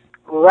 right?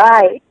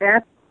 Right,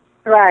 that's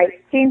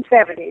right,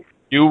 1970s.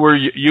 You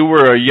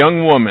were a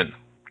young woman.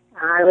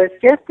 I was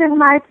just in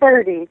my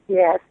 30s,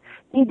 yes.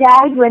 He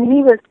died when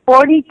he was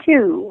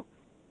 42.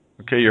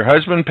 Okay, your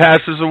husband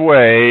passes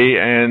away,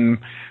 and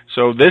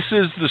so this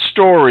is the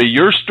story,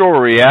 your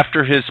story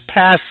after his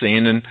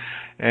passing,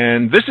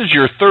 and this is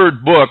your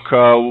third book.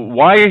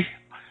 What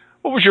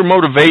was your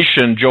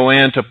motivation,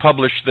 Joanne, to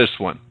publish this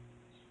one?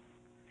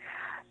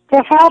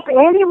 To help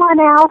anyone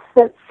else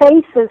that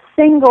faces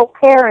single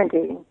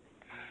parenting,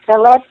 to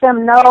let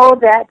them know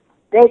that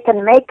they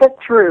can make it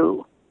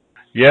through.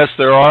 Yes,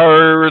 there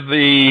are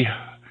the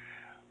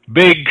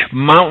big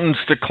mountains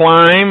to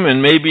climb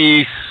and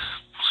maybe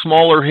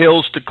smaller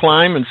hills to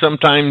climb, and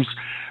sometimes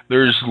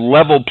there's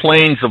level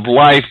plains of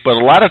life, but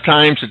a lot of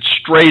times it's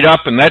straight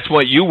up, and that's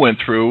what you went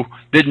through,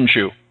 didn't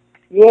you?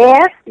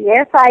 Yes,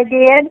 I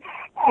did.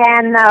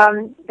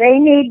 And they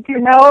need to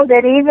know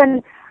that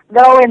even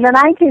though in the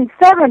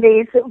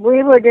 1970s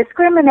we were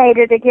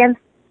discriminated against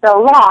a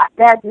lot,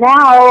 that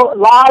now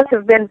laws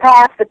have been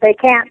passed that they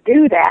can't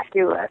do that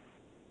to us.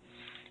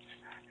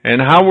 And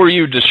how were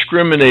you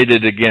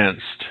discriminated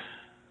against?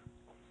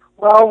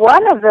 Well,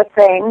 one of the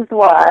things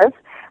was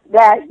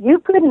that you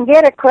couldn't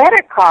get a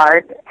credit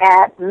card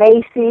at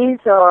Macy's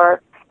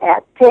or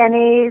at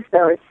Penny's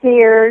or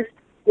Sears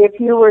if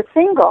you were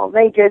single.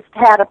 They just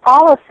had a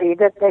policy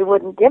that they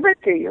wouldn't give it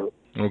to you.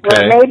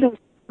 Okay. Well, maybe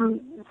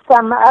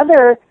some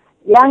other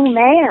young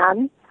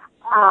man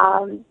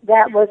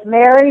that was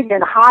married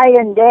and high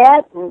in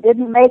debt and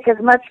didn't make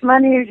as much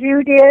money as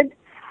you did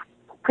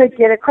could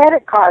get a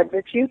credit card,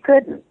 but you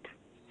couldn't.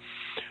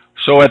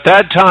 So at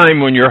that time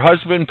when your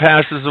husband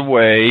passes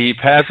away, he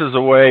passes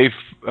away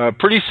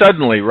pretty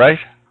suddenly, right?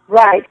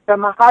 Right,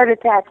 from a heart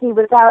attack. He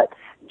was out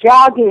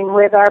jogging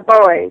with our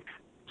boys.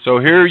 So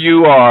here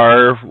you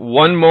are,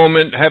 one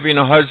moment having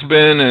a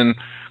husband, and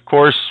of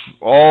course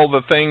all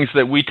the things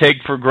that we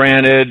take for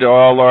granted,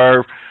 all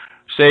our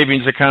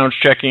savings accounts,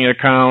 checking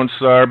accounts,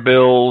 our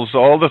bills,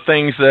 all the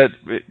things that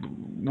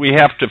we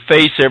have to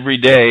face every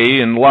day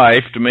in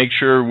life to make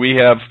sure we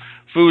have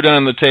food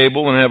on the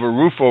table and have a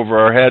roof over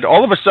our head.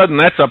 All of a sudden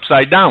that's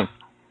upside down.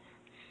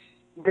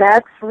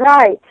 That's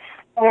right.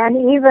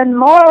 And even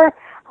more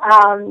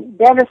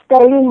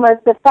devastating was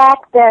the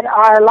fact that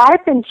our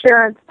life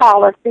insurance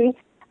policy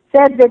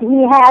said that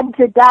he had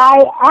to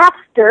die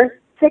after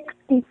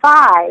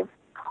 65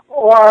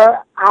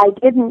 or I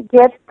didn't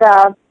get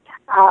the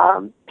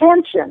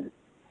pension.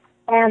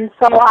 And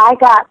so I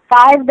got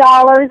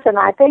 $5 and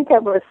I think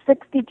it was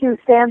 62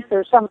 cents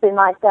or something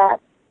like that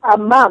a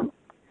month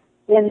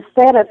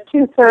instead of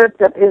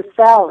 2/3 of his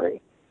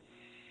salary.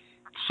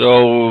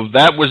 So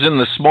that was in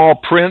the small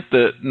print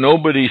that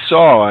nobody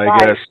saw, I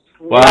guess.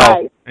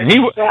 Wow.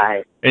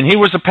 Right. And he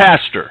was a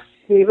pastor.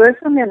 He was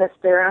a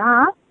minister,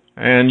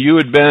 And you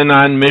had been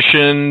on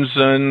missions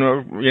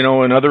and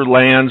in other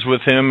lands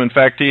with him. In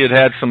fact, he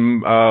had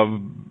some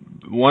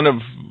one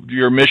of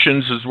your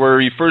missions is where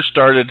he first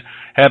started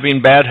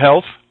having bad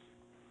health.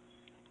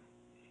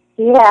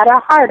 He had a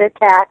heart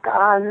attack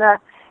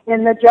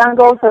in the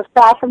jungles of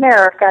South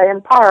America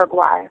in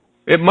Paraguay.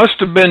 It must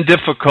have been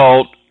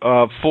difficult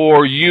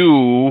for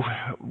you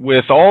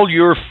with all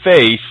your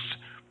faith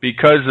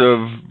because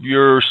of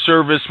your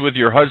service with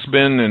your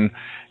husband and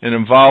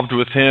involved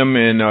with him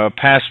in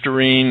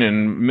pastoring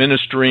and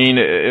ministering.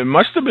 It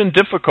must have been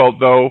difficult,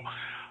 though.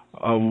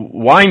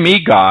 Why me,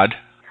 God?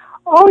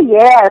 Oh,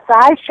 yes.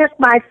 I shook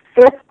my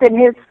fist in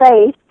his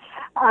face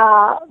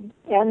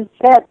and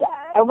said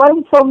it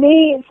wasn't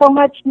so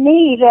much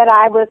me that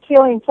I was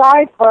feeling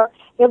sorry for.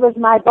 It was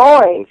my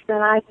boys.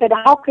 And I said,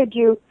 how could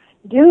you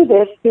do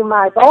this to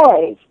my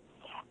boys?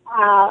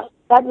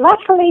 But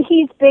luckily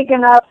he's big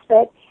enough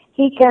that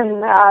he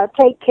can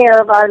take care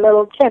of our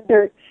little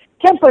temper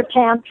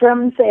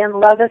tantrums and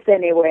love us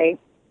anyway.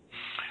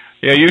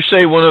 Yeah, you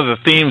say one of the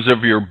themes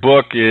of your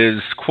book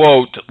is,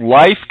 quote,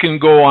 life can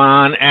go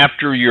on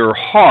after your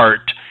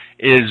heart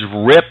is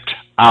ripped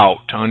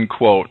out,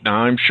 unquote.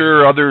 Now, I'm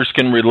sure others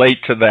can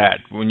relate to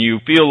that when you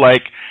feel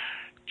like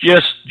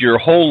just your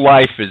whole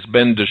life has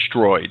been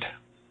destroyed.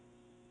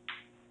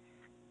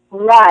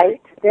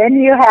 Right. Then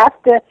you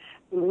have to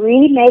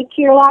remake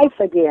your life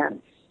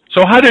again.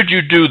 So how did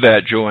you do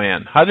that,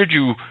 Joanne? How did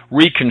you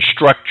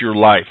reconstruct your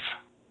life?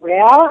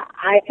 Well,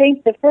 I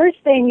think the first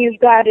thing you've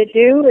got to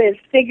do is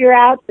figure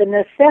out the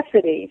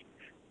necessities.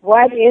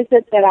 What is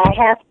it that I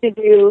have to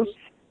do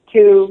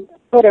to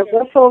put a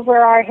roof over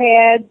our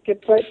head, to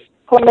put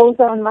clothes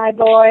on my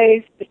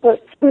boys, to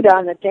put food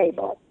on the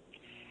table?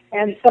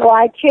 And so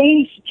I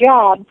changed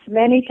jobs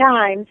many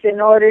times in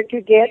order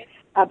to get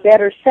a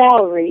better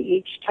salary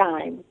each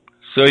time.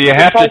 So you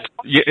have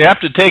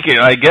to take it,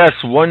 I guess,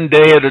 one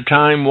day at a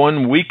time,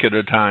 1 week at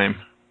a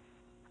time.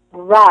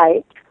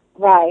 Right.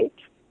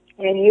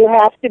 And you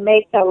have to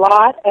make a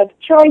lot of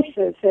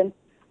choices, and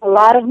a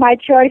lot of my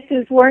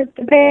choices weren't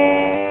the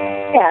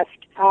best.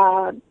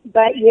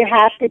 But you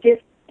have to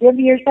just give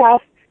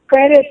yourself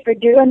credit for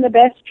doing the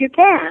best you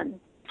can.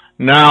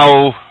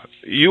 Now,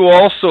 you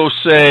also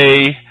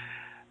say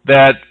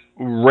that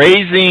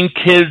raising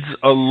kids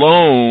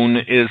alone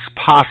is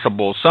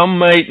possible. Some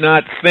might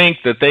not think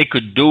that they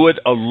could do it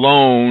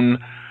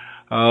alone.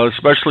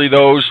 especially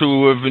those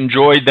who have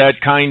enjoyed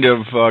that kind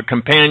of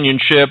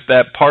companionship,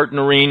 that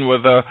partnering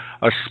with a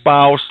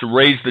spouse to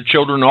raise the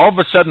children. All of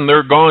a sudden,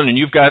 they're gone, and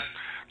you've got,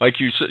 like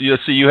you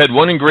see, you had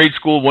one in grade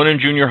school, one in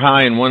junior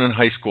high, and one in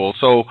high school.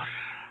 So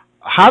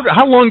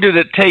how long did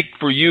it take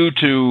for you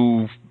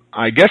to,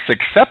 I guess,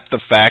 accept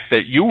the fact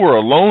that you were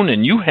alone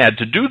and you had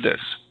to do this?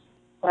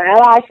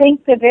 Well, I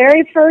think the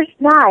very first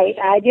night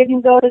I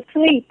didn't go to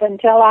sleep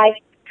until I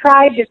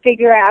tried to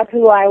figure out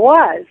who I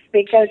was,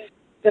 because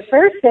the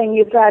first thing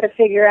you've got to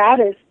figure out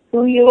is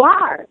who you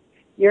are.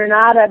 You're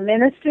not a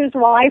minister's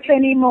wife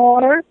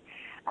anymore.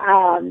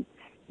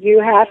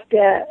 You're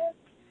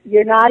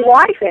not a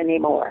wife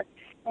anymore.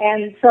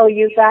 And so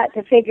you've got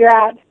to figure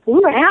out,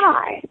 who am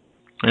I?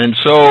 And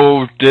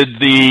so did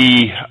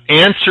the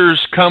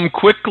answers come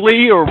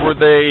quickly, or were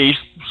they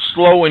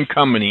slow in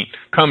coming?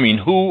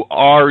 Who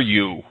are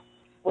you?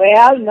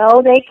 Well,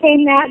 no, they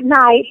came that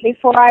night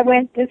before I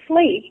went to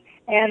sleep.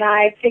 And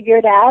I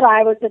figured out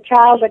I was a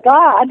child of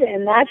God,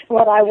 and that's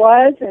what I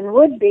was and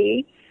would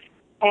be.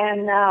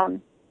 And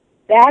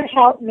that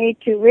helped me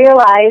to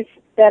realize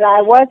that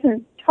I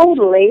wasn't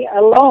totally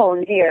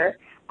alone here.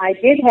 I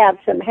did have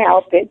some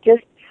help.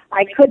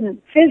 I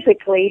couldn't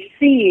physically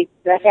see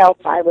the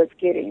help I was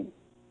getting.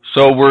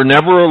 So we're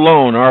never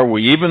alone, are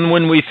we? Even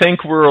when we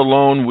think we're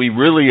alone, we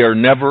really are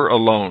never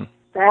alone.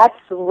 That's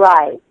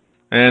right.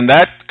 And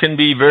that can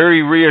be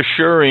very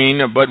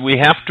reassuring, but we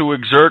have to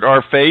exert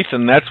our faith,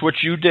 and that's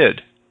what you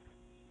did.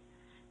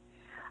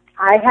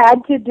 I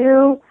had to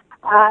do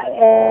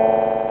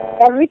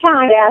every time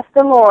I asked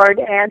the Lord,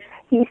 and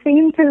He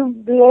seemed to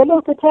be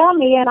able to tell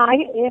me, and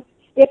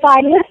if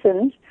I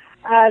listened,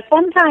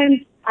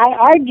 sometimes I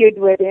argued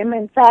with Him.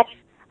 In fact,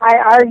 I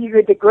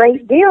argued a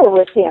great deal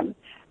with Him,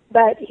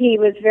 but He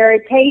was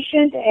very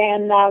patient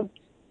and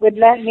would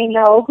let me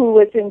know who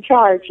was in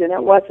charge, and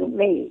it wasn't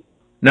me.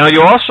 Now,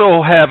 you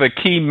also have a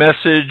key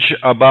message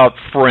about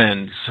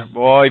friends.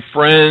 Boy,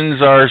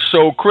 friends are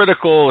so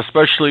critical,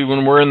 especially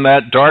when we're in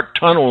that dark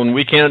tunnel and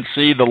we can't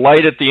see the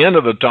light at the end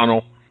of the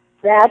tunnel.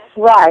 That's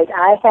right.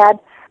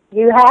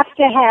 You have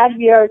to have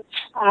your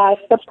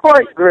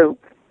support group,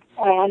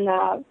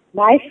 and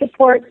my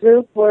support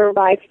group were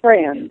my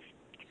friends,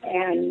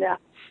 and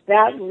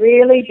that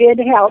really did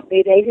help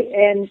me.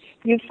 And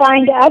you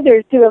find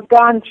others who have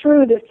gone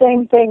through the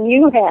same thing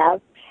you have,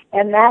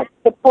 and that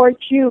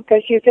supports you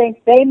because you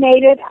think they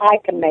made it, I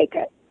can make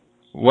it.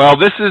 Well,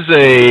 this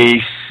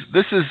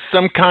is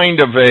some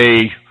kind of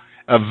a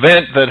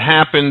event that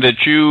happened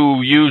that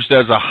you used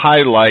as a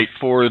highlight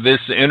for this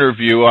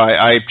interview.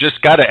 I've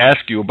just got to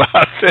ask you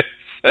about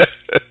this.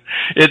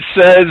 It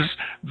says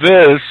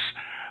this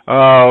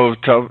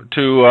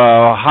to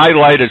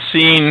highlight a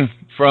scene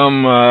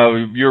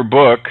from your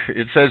book.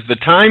 It says, the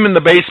time in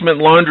the basement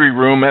laundry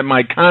room at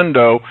my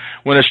condo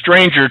when a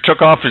stranger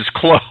took off his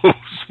clothes.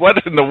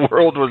 What in the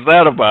world was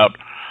that about?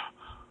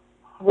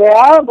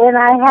 Well, when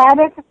I had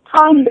a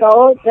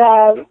condo,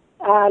 the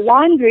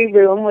laundry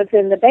room was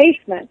in the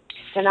basement,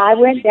 and I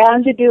went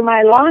down to do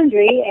my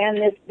laundry, and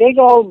this big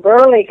old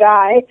burly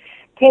guy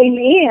came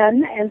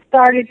in and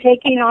started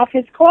taking off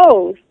his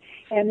clothes,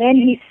 and then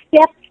he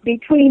stepped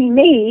between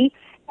me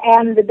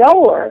and the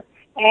door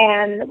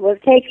and was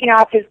taking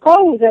off his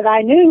clothes, and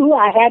I knew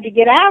I had to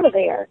get out of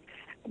there.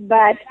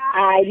 But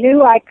I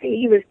knew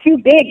he was too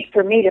big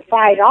for me to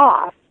fight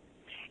off.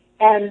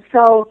 And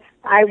so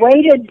I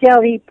waited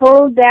till he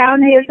pulled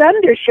down his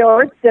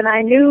undershorts, and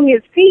I knew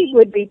his feet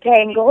would be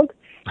tangled,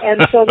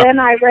 and so then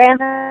I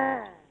ran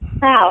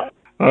out.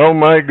 Oh,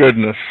 my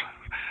goodness.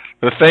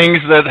 The things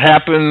that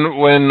happen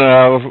when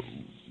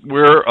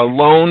we're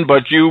alone,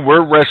 but you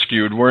were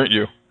rescued, weren't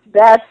you?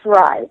 That's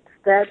right.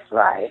 That's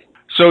right.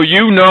 So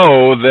you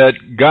know that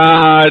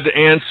God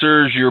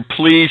answers your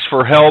pleas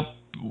for help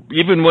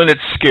even when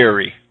it's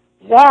scary.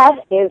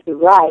 That is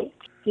right.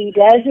 He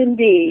does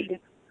indeed.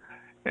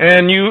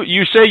 And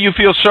you say you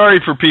feel sorry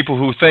for people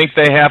who think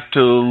they have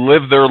to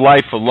live their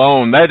life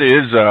alone.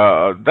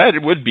 That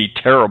would be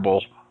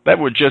terrible. That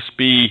would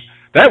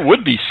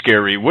be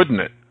scary,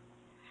 wouldn't it?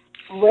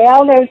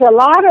 Well, there's a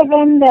lot of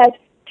them that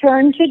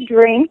turn to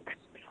drink,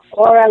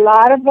 or a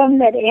lot of them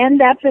that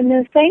end up in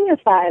the insane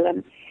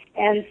asylum.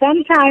 And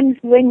sometimes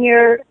when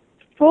you're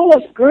full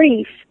of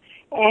grief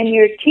and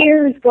your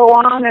tears go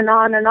on and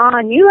on and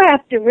on, you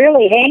have to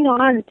really hang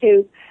on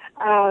to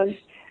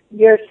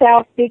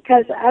yourself,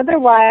 because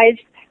otherwise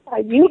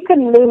you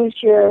can lose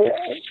your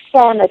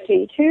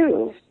sanity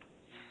too.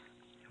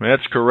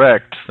 That's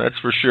correct. That's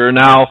for sure.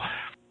 Now,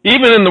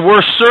 even in the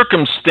worst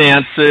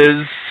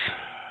circumstances,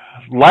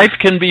 life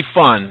can be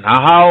fun.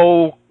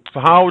 How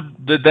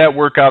did that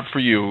work out for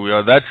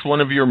you? That's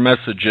one of your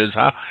messages.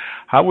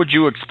 How would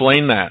you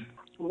explain that?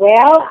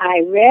 Well,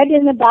 I read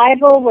in the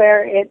Bible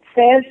where it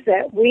says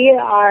that we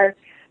are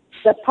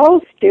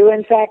supposed to,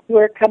 in fact,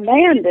 we're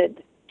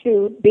commanded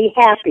to be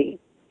happy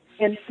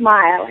and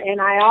smile.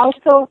 And I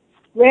also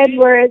read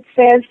where it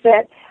says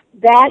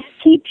that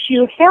keeps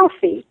you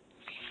healthy.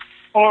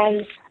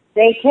 And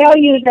they tell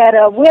you that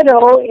a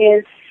widow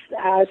is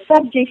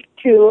subject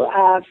to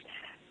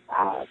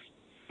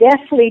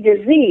deathly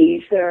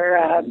disease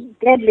or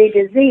deadly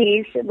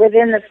disease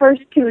within the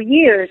first 2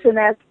 years, and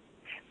that's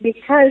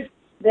because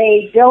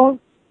they don't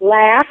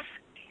laugh,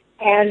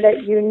 and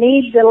that you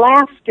need the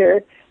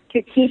laughter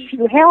to keep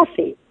you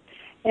healthy.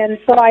 And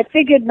so I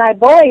figured my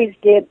boys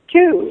did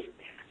too.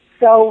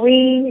 So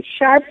we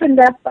sharpened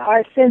up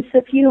our sense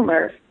of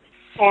humor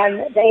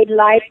and made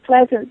life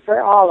pleasant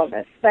for all of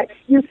us. But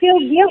you feel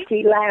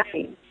guilty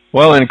laughing.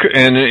 Well, and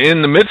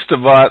in the midst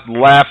of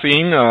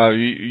laughing,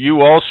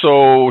 you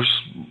also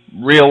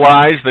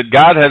realize that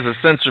God has a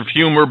sense of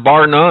humor,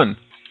 bar none.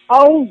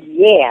 Oh,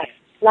 yes.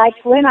 Like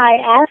when I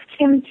asked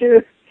him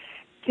to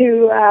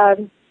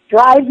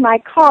drive my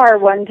car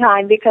one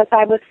time because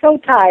I was so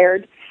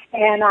tired,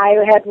 and I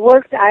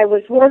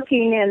was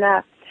working in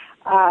a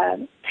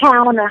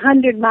town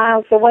 100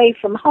 miles away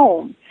from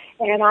home,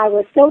 and I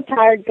was so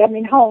tired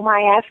coming home,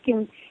 I asked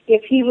him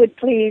if he would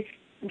please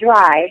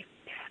drive,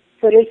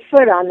 put his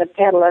foot on the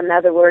pedal, in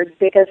other words,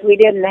 because we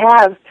didn't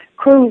have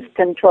cruise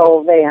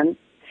control then.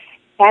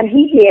 And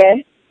he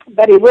did,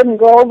 but he wouldn't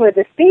go over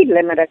the speed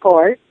limit, of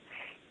course.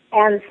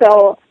 And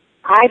so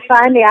I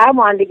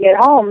wanted to get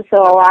home,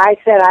 so I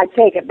said I'd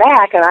take it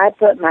back, and I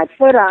put my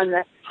foot on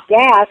the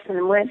gas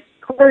and went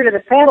clear to the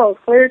pedals,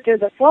 clear to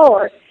the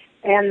floor,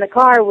 and the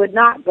car would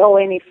not go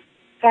any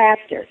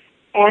faster.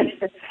 And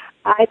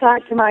I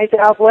thought to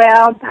myself,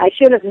 well, I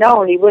should have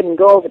known he wouldn't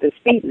go over the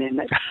speed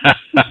limit.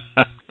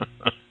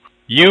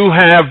 You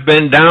have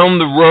been down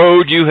the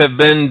road. You have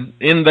been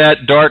in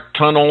that dark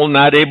tunnel,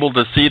 not able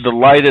to see the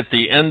light at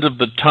the end of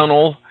the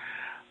tunnel,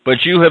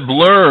 but you have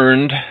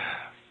learned,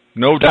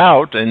 no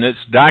doubt, and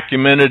it's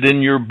documented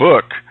in your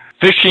book,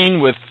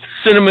 fishing with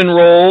cinnamon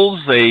rolls,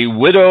 a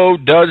widow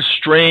does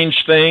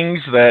strange things,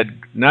 that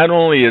not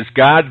only is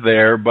God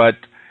there, but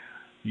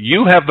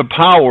you have the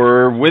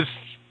power with,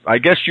 I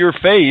guess, your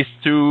faith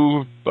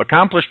to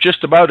accomplish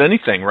just about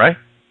anything, right?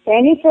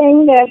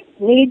 Anything that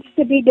needs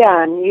to be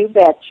done, you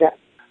betcha.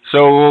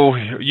 So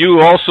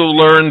you also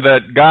learned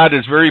that God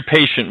is very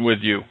patient with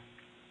you.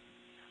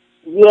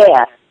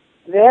 Yes,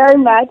 very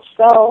much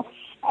so,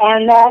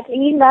 and that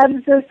he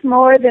loves us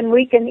more than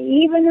we can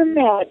even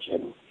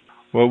imagine.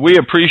 Well, we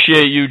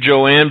appreciate you,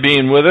 Joanne,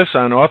 being with us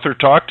on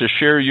AuthorTalk to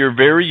share your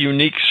very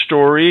unique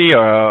story,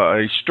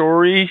 a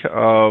story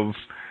of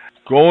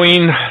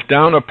going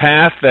down a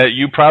path that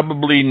you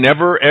probably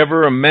never,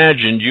 ever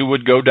imagined you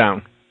would go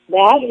down.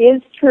 That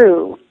is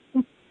true.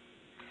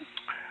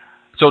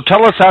 So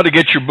tell us how to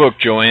get your book,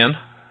 Joanne.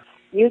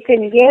 You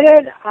can get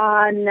it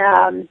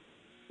on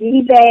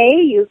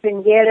eBay. You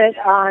can get it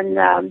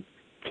on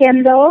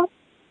Kindle.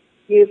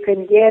 You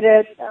can get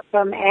it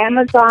from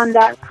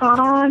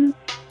Amazon.com.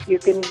 You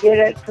can get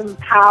it from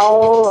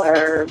Powell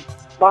or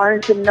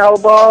Barnes &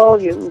 Noble.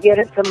 You can get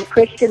it from a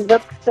Christian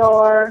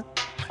bookstore.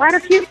 Quite a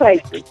few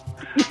places.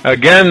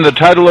 Again, the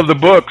title of the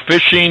book,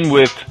 Fishing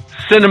with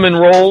Cinnamon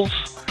Rolls,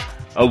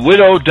 A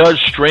Widow Does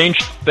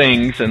Strange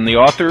Things, and the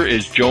author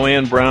is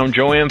Joanne Brown.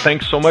 Joanne,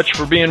 thanks so much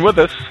for being with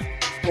us.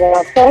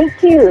 Well,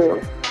 thank you.